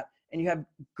have that, and you have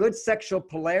good sexual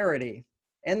polarity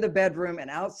in the bedroom and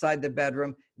outside the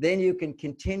bedroom, then you can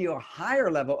continue a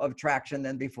higher level of attraction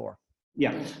than before.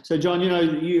 Yeah. So John,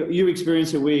 you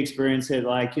experience it, we experience it.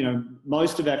 Like,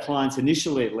 most of our clients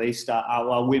initially, at least,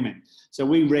 are women. So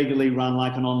we regularly run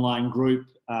like an online group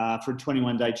for a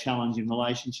 21-day challenge in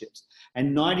relationships.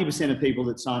 And 90% of people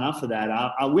that sign up for that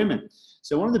are women.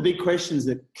 So one of the big questions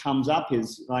that comes up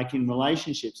is, like, in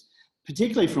relationships,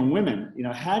 particularly from women,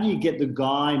 how do you get the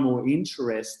guy more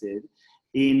interested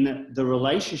in the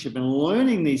relationship and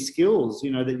learning these skills,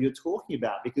 that you're talking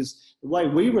about? Because the way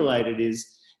we relate it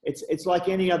is, it's like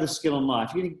any other skill in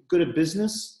life. If you're good at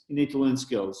business, you need to learn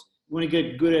skills. You want to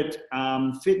get good at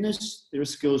fitness, there are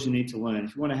skills you need to learn.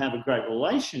 If you want to have a great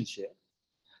relationship,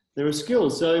 there are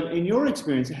skills. So in your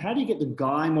experience, how do you get the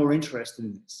guy more interested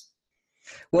in this?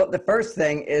 Well, the first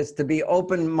thing is to be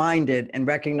open-minded and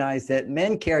recognize that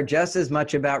men care just as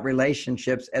much about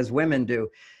relationships as women do.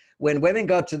 When women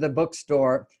go to the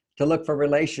bookstore to look for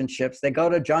relationships, they go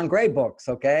to John Gray books,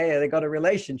 okay? They go to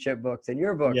relationship books and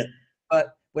your books. Yeah.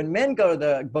 But when men go to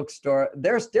the bookstore,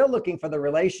 they're still looking for the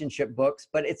relationship books,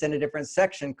 but it's in a different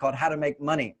section called How to Make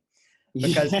Money.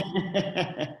 Because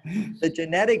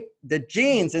the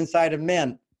genes inside of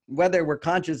men, whether we're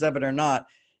conscious of it or not,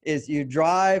 is you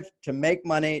drive to make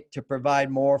money to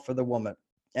provide more for the woman.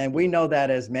 And we know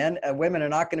that as men. Women are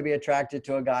not going to be attracted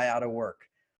to a guy out of work.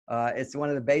 It's one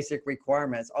of the basic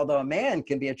requirements, although a man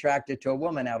can be attracted to a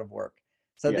woman out of work.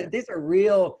 So these are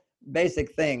real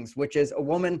basic things, which is a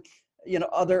woman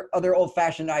other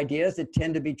old-fashioned ideas that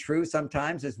tend to be true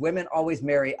sometimes is women always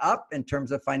marry up in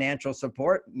terms of financial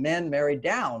support, men marry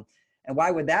down. And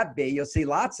why would that be? You'll see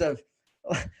lots of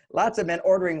men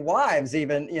ordering wives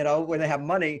even, when they have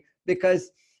money,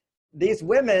 because these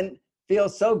women feel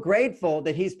so grateful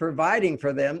that he's providing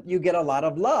for them. You get a lot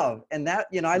of love. And that,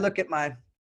 I look at my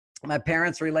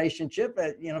parents' relationship,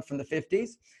 from the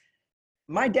 50s.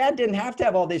 My dad didn't have to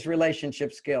have all these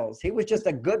relationship skills. He was just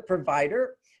a good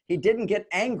provider. He didn't get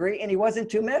angry and he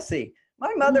wasn't too messy.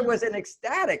 My mother was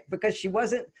ecstatic because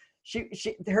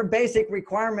her basic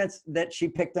requirements that she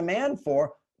picked a man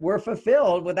for were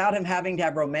fulfilled without him having to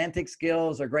have romantic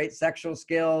skills or great sexual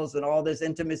skills and all this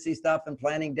intimacy stuff and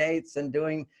planning dates and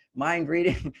doing mind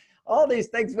reading. All these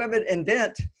things women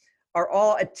invent are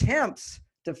all attempts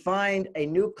to find a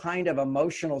new kind of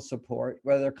emotional support,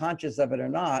 whether they're conscious of it or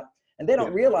not. And they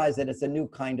don't realize that it's a new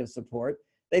kind of support.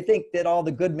 They think that all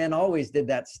the good men always did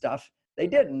that stuff. They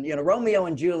didn't. Romeo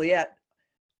and Juliet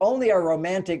only are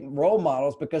romantic role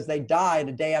models because they died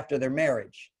a day after their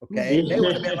marriage. Okay, they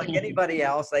would have been like anybody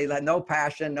else. They had no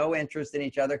passion, no interest in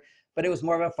each other, but it was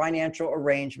more of a financial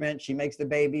arrangement. She makes the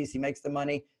babies, he makes the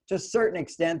money. To a certain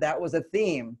extent, that was a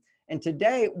theme. And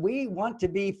today we want to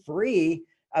be free,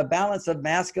 a balance of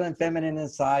masculine and feminine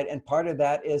inside. And part of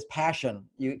that is passion.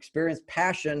 You experience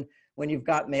passion when you've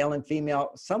got male and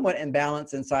female somewhat in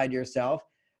balance inside yourself.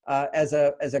 As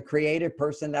a creative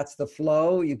person, that's the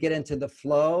flow. You get into the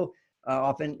flow,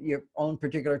 often your own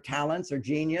particular talents or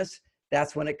genius.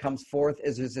 That's when it comes forth,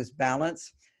 is this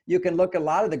balance. You can look at a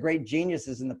lot of the great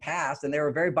geniuses in the past, and they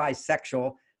were very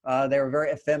bisexual. They were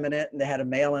very effeminate, and they had a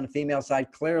male and a female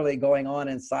side clearly going on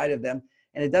inside of them.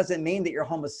 And it doesn't mean that you're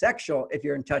homosexual if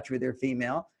you're in touch with your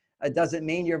female. It doesn't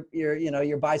mean you're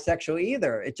bisexual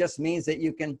either. It just means that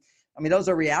you can. Those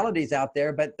are realities out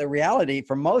there, but the reality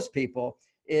for most people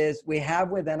is we have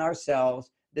within ourselves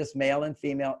this male and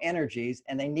female energies,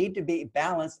 and they need to be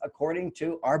balanced according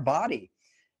to our body.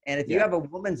 And if you have a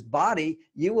woman's body,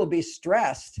 you will be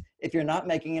stressed if you're not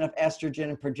making enough estrogen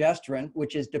and progesterone,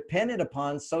 which is dependent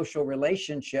upon social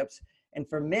relationships. And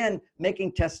for men,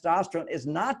 making testosterone is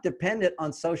not dependent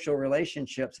on social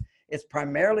relationships. It's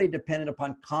primarily dependent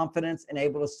upon confidence and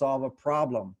able to solve a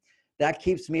problem. That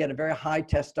keeps me at a very high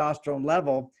testosterone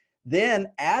level. Then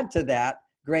add to that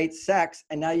great sex,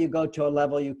 and now you go to a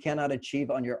level you cannot achieve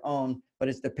on your own, but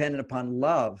it's dependent upon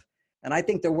love. And I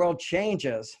think the world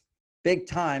changes big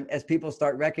time as people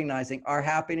start recognizing our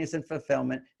happiness and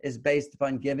fulfillment is based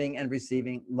upon giving and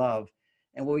receiving love.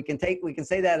 And we can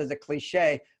say that as a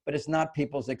cliche, but it's not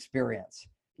people's experience.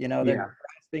 They're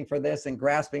grasping for this and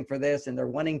grasping for this, and they're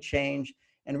wanting change.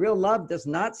 And real love does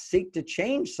not seek to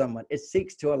change someone. It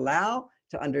seeks to allow,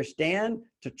 to understand,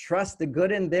 to trust the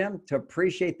good in them, to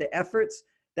appreciate the efforts.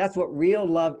 That's what real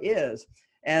love is.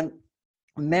 And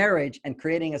marriage and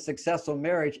creating a successful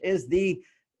marriage is the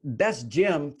best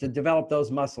gym to develop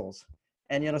those muscles.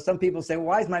 And, some people say,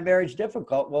 why is my marriage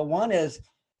difficult? Well, one is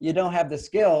you don't have the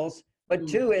skills, but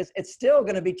two is it's still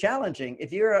going to be challenging.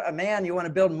 If you're a man, you want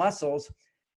to build muscles,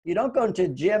 you don't go into a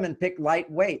gym and pick light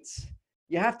weights.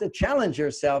 You have to challenge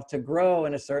yourself to grow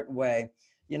in a certain way.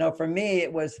 For me,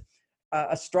 it was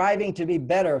a striving to be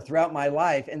better throughout my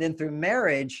life. And then through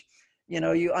marriage,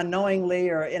 you unknowingly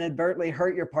or inadvertently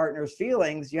hurt your partner's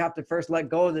feelings. You have to first let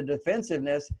go of the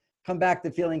defensiveness, come back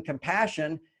to feeling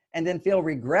compassion, and then feel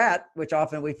regret, which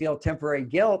often we feel temporary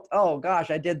guilt. Oh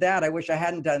gosh, I did that. I wish I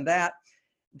hadn't done that.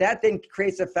 That then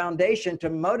creates a foundation to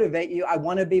motivate you. I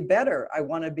want to be better. I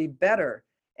want to be better.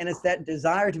 And it's that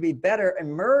desire to be better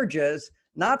emerges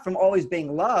not from always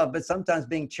being loved, but sometimes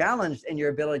being challenged in your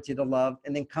ability to love,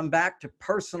 and then come back to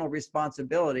personal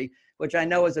responsibility, which I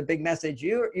know is a big message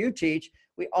you teach.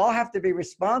 We all have to be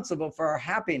responsible for our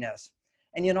happiness.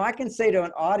 And, I can say to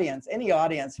an audience, any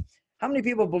audience, how many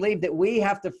people believe that we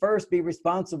have to first be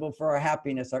responsible for our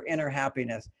happiness, our inner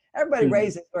happiness? Everybody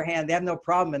raises their hand. They have no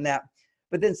problem in that.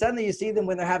 But then suddenly you see them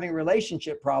when they're having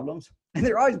relationship problems, and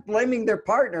they're always blaming their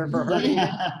partner for hurting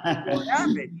them. They're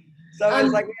happy. So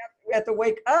it's like we have to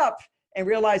wake up and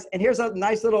realize, and here's a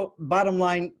nice little bottom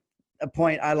line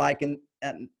point I like,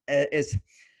 and is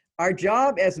our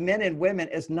job as men and women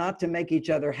is not to make each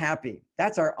other happy.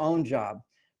 That's our own job.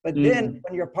 But then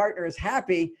when your partner is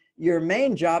happy, your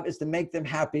main job is to make them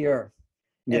happier.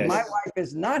 If my wife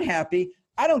is not happy,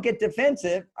 I don't get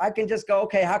defensive. I can just go,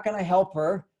 okay, how can I help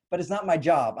her? But it's not my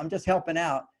job. I'm just helping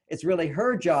out. It's really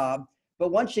her job.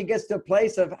 But once she gets to a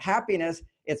place of happiness,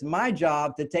 it's my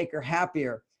job to take her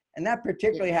happier. And that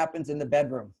particularly happens in the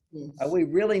bedroom. Yes. We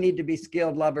really need to be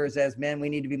skilled lovers as men. We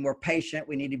need to be more patient.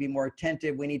 We need to be more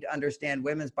attentive. We need to understand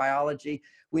women's biology.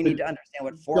 We need to understand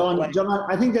what foreplay. John,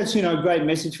 I think that's, a great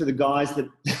message for the guys that,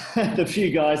 the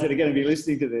few guys that are going to be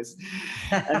listening to this.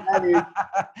 And that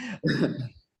is,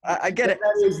 I get it.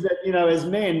 That is that, as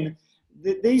men,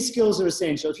 these skills are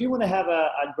essential. If you want to have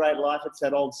a great life, it's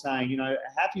that old saying, a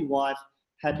happy wife,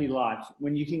 happy life.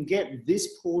 When you can get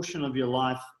this portion of your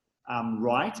life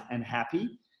right and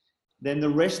happy, then the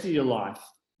rest of your life,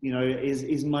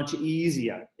 is much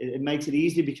easier. It makes it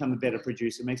easier to become a better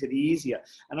producer. It makes it easier.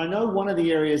 And I know one of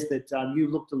the areas that you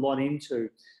looked a lot into,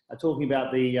 talking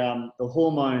about the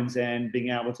hormones and being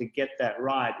able to get that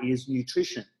right, is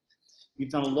nutrition. You've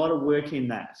done a lot of work in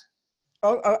that.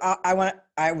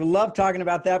 I love talking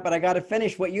about that, but I got to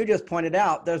finish what you just pointed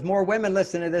out. There's more women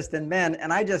listening to this than men.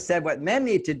 And I just said what men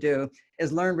need to do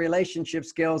is learn relationship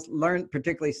skills, learn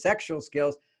particularly sexual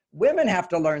skills. Women have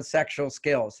to learn sexual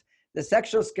skills. The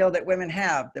sexual skill that women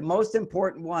have, the most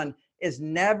important one, is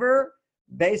never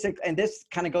basic. And this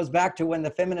kind of goes back to when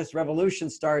the feminist revolution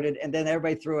started, and then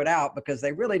everybody threw it out because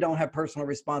they really don't have personal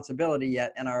responsibility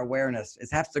yet in our awareness. It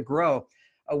has to grow.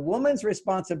 A woman's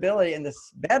responsibility in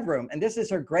this bedroom, and this is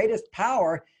her greatest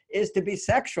power, is to be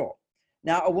sexual.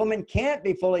 Now, a woman can't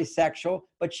be fully sexual,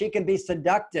 but she can be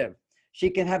seductive. She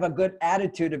can have a good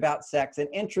attitude about sex, an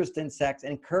interest in sex,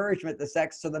 encouragement to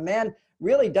sex. So the man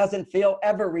really doesn't feel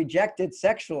ever rejected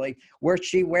sexually, where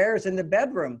she wears in the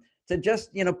bedroom to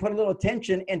just, put a little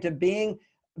attention into being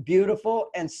beautiful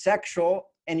and sexual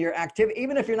in your activity.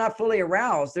 Even if you're not fully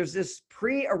aroused, there's this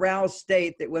pre-aroused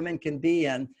state that women can be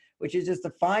in, which is just to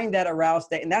find that aroused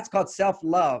state. And that's called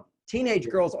self-love. Teenage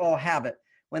girls all have it.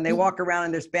 When they walk around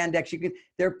in their spandex,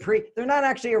 they're not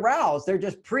actually aroused. They're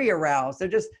just pre-aroused. They're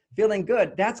just feeling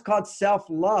good. That's called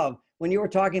self-love. When you were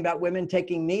talking about women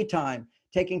taking me time,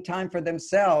 taking time for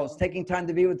themselves, taking time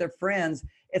to be with their friends,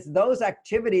 it's those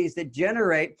activities that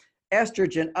generate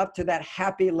estrogen up to that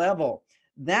happy level.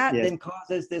 That then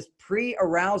causes this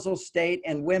pre-arousal state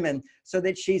in women so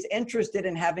that she's interested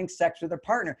in having sex with her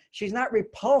partner. She's not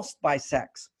repulsed by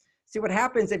sex. See, what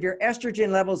happens if your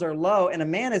estrogen levels are low and a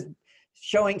man is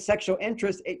showing sexual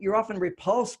interest, you're often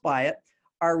repulsed by it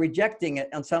or rejecting it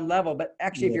on some level. But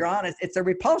actually, if you're honest, it's a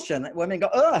repulsion. Women go,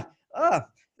 ugh.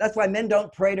 That's why men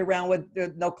don't parade around with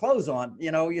no clothes on.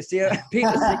 You see a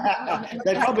penis.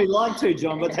 They probably like to,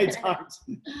 John, but they don't.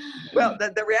 Well,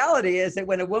 the reality is that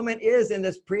when a woman is in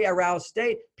this pre-aroused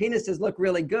state, penises look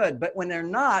really good. But when they're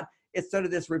not, it's sort of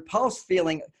this repulsed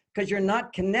feeling because you're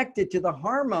not connected to the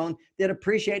hormone that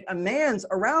appreciate a man's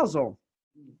arousal.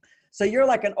 So you're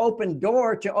like an open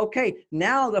door to, okay,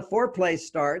 now the foreplay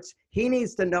starts. He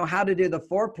needs to know how to do the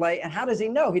foreplay. And how does he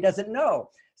know? He doesn't know.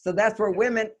 So that's where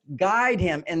women guide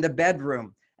him in the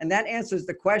bedroom. And that answers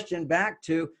the question back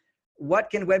to what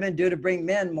can women do to bring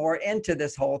men more into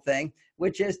this whole thing,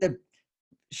 which is to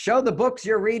show the books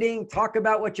you're reading, talk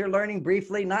about what you're learning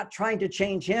briefly, not trying to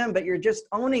change him, but you're just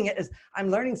owning it as I'm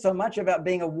learning so much about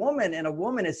being a woman, and a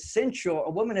woman is sensual,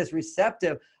 a woman is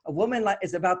receptive, a woman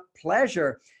is about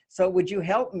pleasure. So would you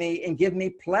help me and give me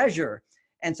pleasure?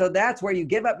 And so that's where you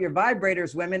give up your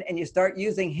vibrators, women, and you start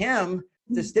using him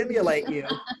to stimulate you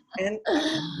and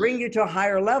bring you to a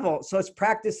higher level. So it's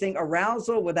practicing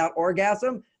arousal without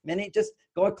orgasm. Many just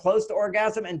go close to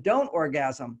orgasm and don't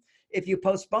orgasm. If you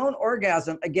postpone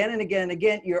orgasm again and again and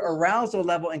again, your arousal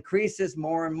level increases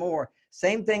more and more.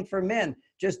 Same thing for men.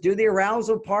 Just do the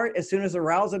arousal part. As soon as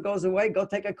arousal goes away, go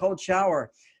take a cold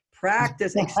shower.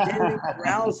 Practice extending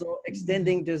arousal,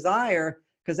 extending desire,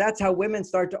 because that's how women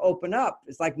start to open up.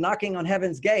 It's like knocking on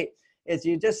heaven's gate. Is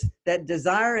you just, that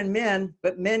desire in men,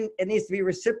 but men, it needs to be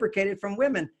reciprocated from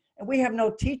women. And we have no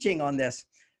teaching on this.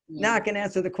 Now I can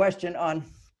answer the question on,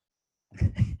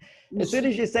 as soon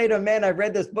as you say to a man, I've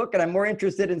read this book and I'm more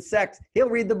interested in sex, he'll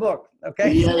read the book,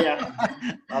 okay? Yeah.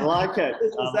 I like it.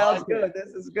 This sounds good.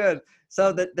 This is good.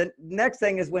 So the next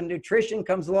thing is when nutrition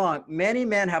comes along, many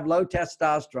men have low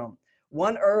testosterone.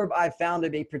 One herb I found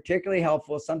to be particularly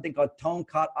helpful is something called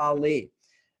Tongkat Ali.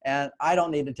 And I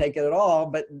don't need to take it at all,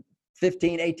 but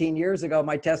 15, 18 years ago,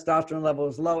 my testosterone level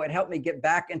was low. It helped me get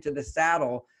back into the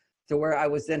saddle to where I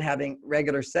was then having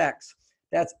regular sex.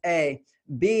 That's A.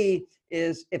 B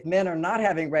is if men are not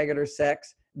having regular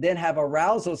sex, then have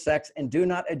arousal sex and do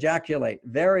not ejaculate.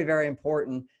 Very, very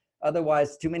important.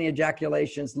 Otherwise, too many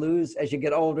ejaculations lose. As you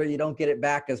get older, you don't get it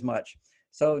back as much.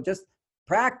 So just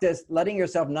practice letting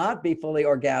yourself not be fully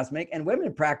orgasmic, and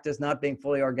women practice not being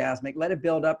fully orgasmic. Let it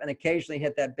build up and occasionally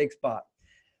hit that big spot.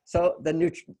 So the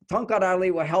Tongkat Ali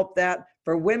will help that.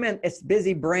 For women, it's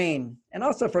busy brain. And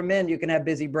also for men, you can have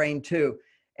busy brain too.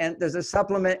 And there's a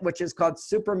supplement which is called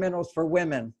Super Minerals for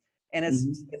Women, and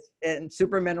it's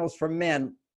Super Minerals for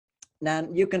Men. Now,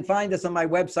 you can find this on my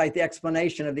website, the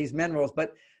explanation of these minerals,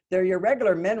 but they're your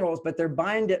regular minerals, but they're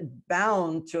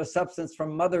bound to a substance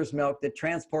from mother's milk that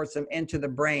transports them into the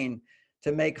brain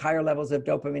to make higher levels of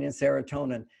dopamine and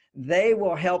serotonin. They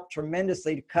will help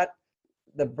tremendously to cut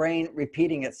the brain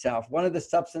repeating itself. One of the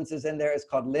substances in there is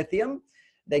called lithium.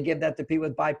 They give that to people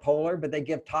with bipolar, but they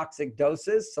give toxic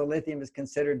doses. So lithium is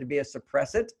considered to be a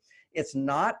suppressant. It's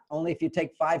not, only if you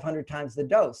take 500 times the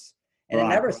dose. And it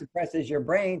never suppresses your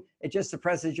brain, it just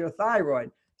suppresses your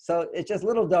thyroid. So it's just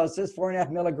little doses,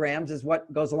 4.5 milligrams is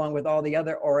what goes along with all the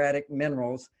other auritic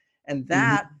minerals. And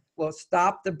that will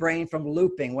stop the brain from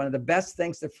looping. One of the best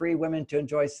things to free women to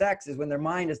enjoy sex is when their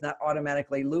mind is not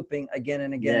automatically looping again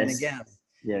and again and again.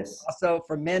 Yes. Also,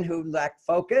 for men who lack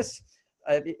focus,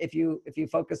 if you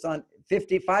focus on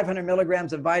 500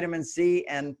 milligrams of vitamin C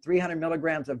and 300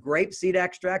 milligrams of grapeseed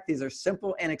extract, these are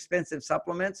simple, inexpensive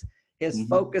supplements. His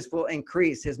focus will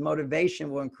increase, his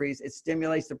motivation will increase. It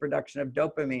stimulates the production of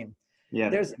dopamine. Yeah,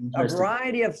 there's a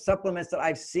variety of supplements that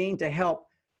I've seen to help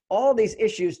all these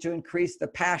issues to increase the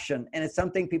passion, and it's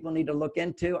something people need to look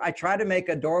into. I try to make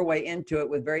a doorway into it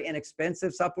with very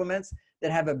inexpensive supplements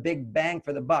that have a big bang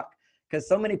for the buck, because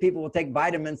so many people will take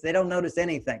vitamins, they don't notice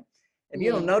anything. If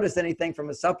you don't notice anything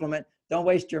from a supplement, don't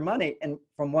waste your money. And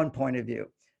from one point of view,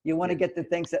 you want to get the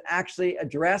things that actually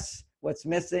address what's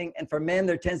missing. And for men,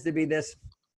 there tends to be this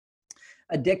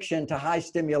addiction to high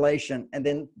stimulation, and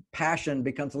then passion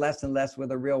becomes less and less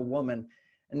with a real woman.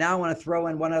 And now I want to throw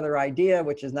in one other idea,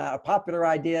 which is not a popular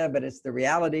idea, but it's the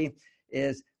reality,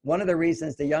 is one of the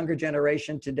reasons the younger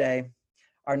generation today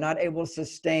are not able to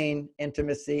sustain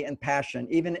intimacy and passion,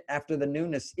 even after the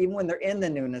newness, even when they're in the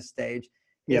newness stage,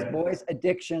 is boys'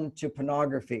 addiction to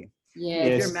pornography. Yes.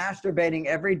 If you're masturbating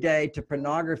every day to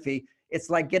pornography, it's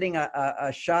like getting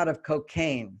a shot of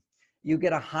cocaine. You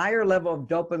get a higher level of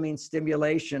dopamine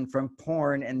stimulation from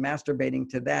porn and masturbating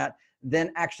to that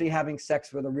than actually having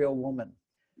sex with a real woman.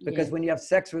 Because when you have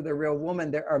sex with a real woman,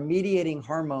 there are mediating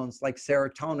hormones like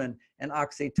serotonin and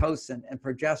oxytocin and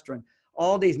progesterone.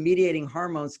 All these mediating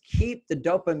hormones keep the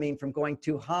dopamine from going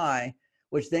too high,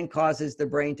 which then causes the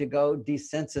brain to go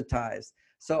desensitized.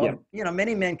 So, you know,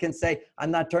 many men can say,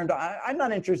 I'm not turned on, I'm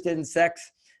not interested in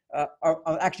sex. Or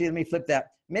actually, let me flip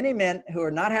that. Many men who are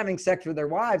not having sex with their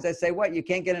wives, I say, what, you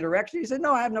can't get an erection? He said,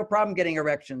 no, I have no problem getting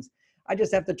erections. I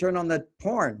just have to turn on the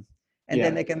porn, and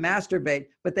then they can masturbate,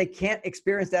 but they can't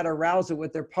experience that arousal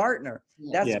with their partner.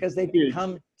 That's because they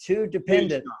become too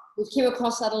dependent. We came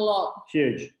across that a lot.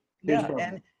 Huge.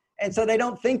 And so they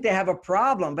don't think they have a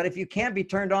problem. But if you can't be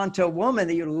turned on to a woman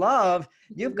that you love,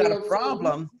 you've got a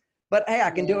problem. But hey,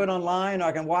 I can do it online, or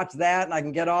I can watch that and I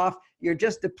can get off. You're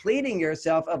just depleting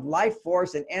yourself of life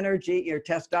force and energy. Your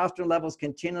testosterone levels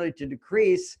continually to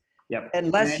decrease.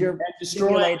 Unless you're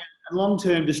destroying,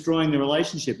 long-term destroying the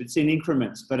relationship. It's in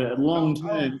increments, but at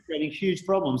long-term, creating huge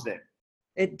problems there.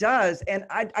 It does. And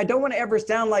I don't want to ever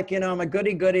sound like, you know, I'm a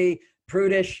goody-goody,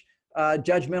 prudish,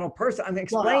 judgmental person. I'm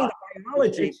explaining the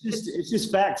biology. It's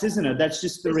just facts, isn't it? That's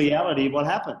just the reality of what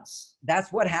happens.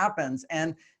 That's what happens.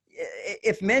 And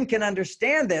if men can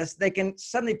understand this, they can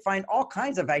suddenly find all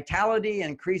kinds of vitality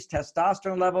and increased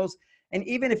testosterone levels. And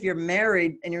even if you're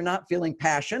married and you're not feeling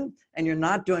passion and you're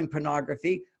not doing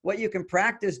pornography, what you can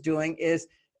practice doing is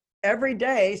every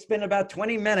day spend about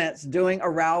 20 minutes doing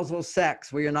arousal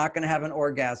sex where you're not going to have an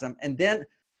orgasm. And then,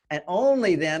 and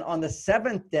only then on the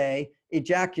 7th day,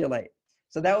 ejaculate.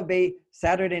 So that would be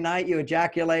Saturday night, you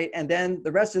ejaculate. And then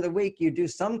the rest of the week, you do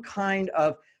some kind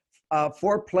of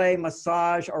foreplay,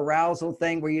 massage, arousal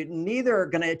thing where you neither are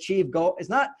going to achieve goal. It's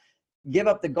not give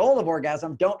up the goal of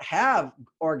orgasm. Don't have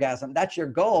orgasm. That's your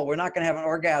goal. We're not going to have an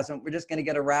orgasm. We're just going to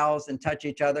get aroused and touch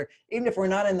each other, even if we're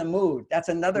not in the mood. That's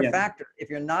another factor. If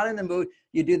you're not in the mood,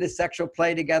 you do the sexual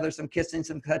play together, some kissing,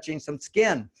 some touching, some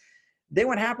skin. Then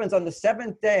what happens on the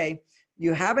 7th day,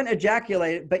 you haven't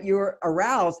ejaculated, but you're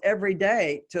aroused every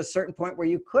day to a certain point where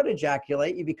you could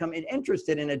ejaculate. You become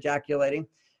interested in ejaculating.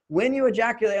 When you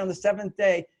ejaculate on the 7th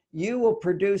day, you will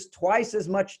produce twice as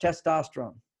much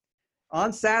testosterone.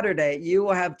 On Saturday, you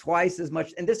will have twice as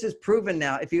much, and this is proven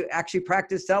now. If you actually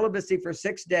practice celibacy for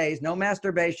 6 days, no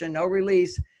masturbation, no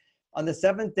release, on the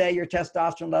 7th day, your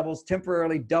testosterone levels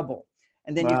temporarily double.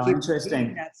 And then you keep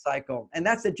repeating that cycle. And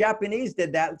that's the Japanese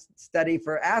did that study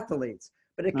for athletes.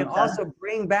 But it can also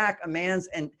bring back a man's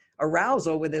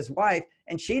arousal with his wife.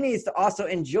 And she needs to also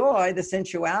enjoy the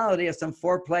sensuality of some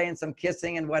foreplay and some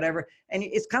kissing and whatever. And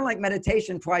it's kind of like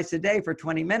meditation twice a day for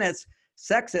 20 minutes,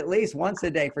 sex at least once a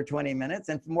day for 20 minutes,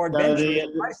 and more adventure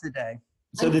twice a day.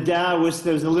 So the Taoists,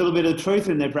 there's a little bit of truth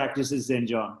in their practices then,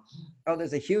 John. Oh,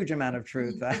 there's a huge amount of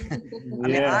truth. I mean,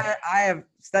 Yeah. I have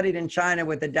studied in China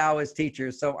with the Taoist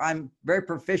teachers, so I'm very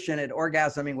proficient at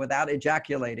orgasming without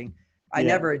ejaculating. I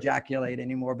never ejaculate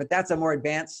anymore, but that's a more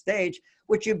advanced stage,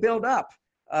 which you build up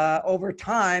over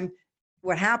time.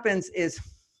 What happens is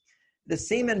the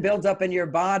semen builds up in your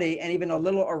body, and even a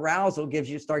little arousal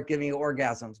start giving you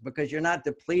orgasms because you're not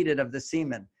depleted of the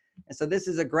semen. And so this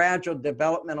is a gradual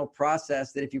developmental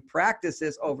process that if you practice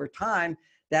this over time,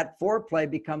 that foreplay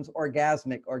becomes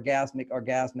orgasmic.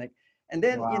 And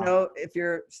then, you know, if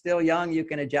you're still young, you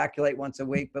can ejaculate once a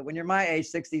week. But when you're my age,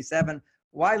 67,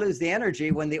 why lose the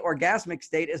energy when the orgasmic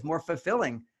state is more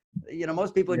fulfilling? You know,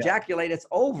 most people ejaculate, it's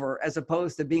over, as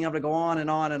opposed to being able to go on and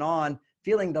on and on,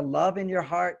 feeling the love in your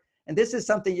heart. And this is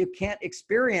something you can't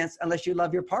experience unless you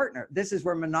love your partner. This is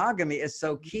where monogamy is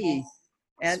so key.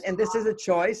 And this is a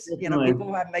choice. You know,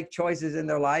 people have make choices in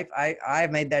their life.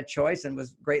 I've made that choice and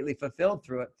was greatly fulfilled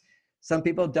through it. Some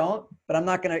people don't, but I'm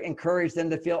not going to encourage them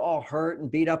to feel all hurt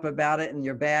and beat up about it and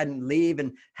you're bad and leave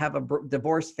and have a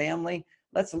divorced family.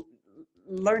 Let's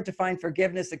learn to find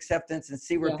forgiveness, acceptance, and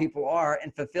see where people are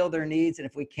and fulfill their needs. And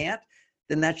if we can't,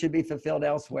 then that should be fulfilled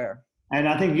elsewhere. And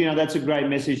I think, you know, that's a great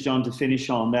message, John, to finish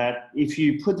on, that if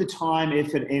you put the time,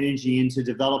 effort, energy into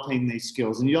developing these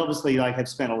skills, and you obviously have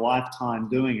spent a lifetime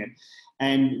doing it,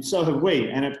 and so have we,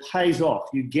 and it pays off,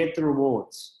 you get the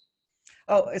rewards.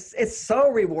 Oh, it's so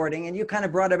rewarding. And you kind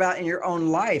of brought about in your own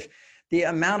life, the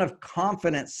amount of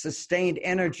confidence, sustained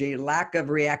energy, lack of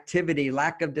reactivity,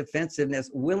 lack of defensiveness,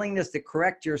 willingness to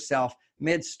correct yourself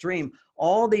midstream,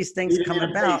 all these things come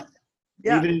about.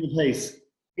 Even in the peace.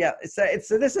 Yeah,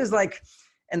 so this is like,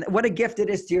 and what a gift it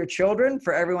is to your children.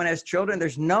 For everyone who has children,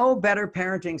 there's no better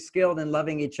parenting skill than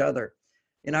loving each other.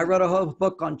 And I wrote a whole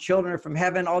book on children from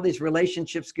heaven, all these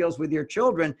relationship skills with your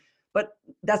children, but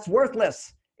that's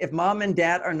worthless if mom and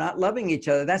dad are not loving each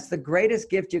other. That's the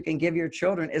greatest gift you can give your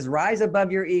children, is rise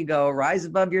above your ego, rise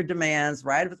above your demands,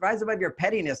 rise above your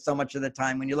pettiness so much of the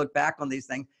time when you look back on these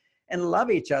things, and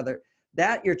love each other.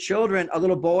 That your children, a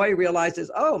little boy realizes,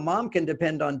 oh, mom can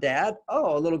depend on dad.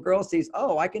 Oh, a little girl sees,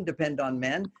 oh, I can depend on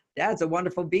men. Dad's a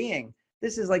wonderful being.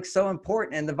 This is like so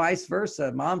important. And the vice versa.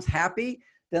 Mom's happy.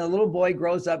 Then a little boy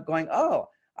grows up going, oh,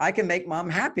 I can make mom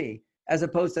happy. As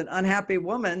opposed to an unhappy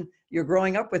woman, you're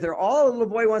growing up with her. All the little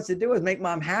boy wants to do is make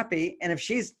mom happy. And if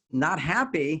she's not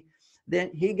happy,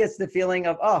 then he gets the feeling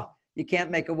of, oh, you can't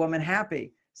make a woman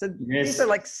happy. So these are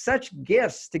like such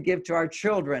gifts to give to our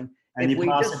children. And you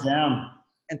pass it down.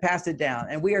 And pass it down.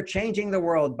 And we are changing the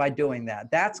world by doing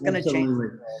that. That's going to change the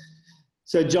world.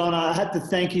 So, John, I have to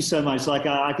thank you so much. Like,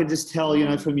 I can just tell, you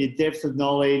know, from your depth of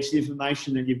knowledge, the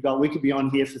information that you've got, we could be on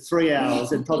here for 3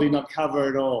 hours and probably not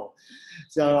cover it all.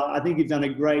 So I think you've done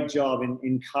a great job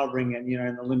in covering it, you know,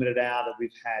 in the limited hour that we've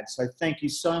had. So thank you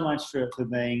so much for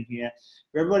being here.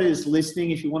 For everybody who's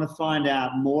listening, if you want to find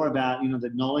out more about, you know,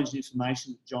 the knowledge and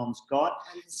information that John's got.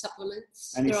 And the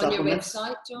supplements. And they're on your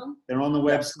website, John? They're on the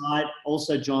website.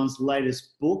 Also, John's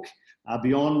latest book,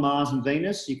 Beyond Mars and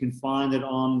Venus. You can find it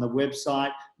on the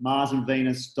website,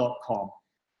 marsandvenus.com.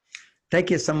 Thank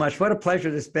you so much. What a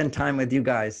pleasure to spend time with you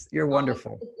guys. You're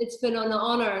wonderful. It's been an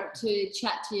honor to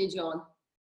chat to you, John.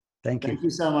 Thank you. Thank you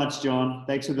so much, John.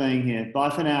 Thanks for being here. Bye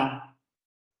for now.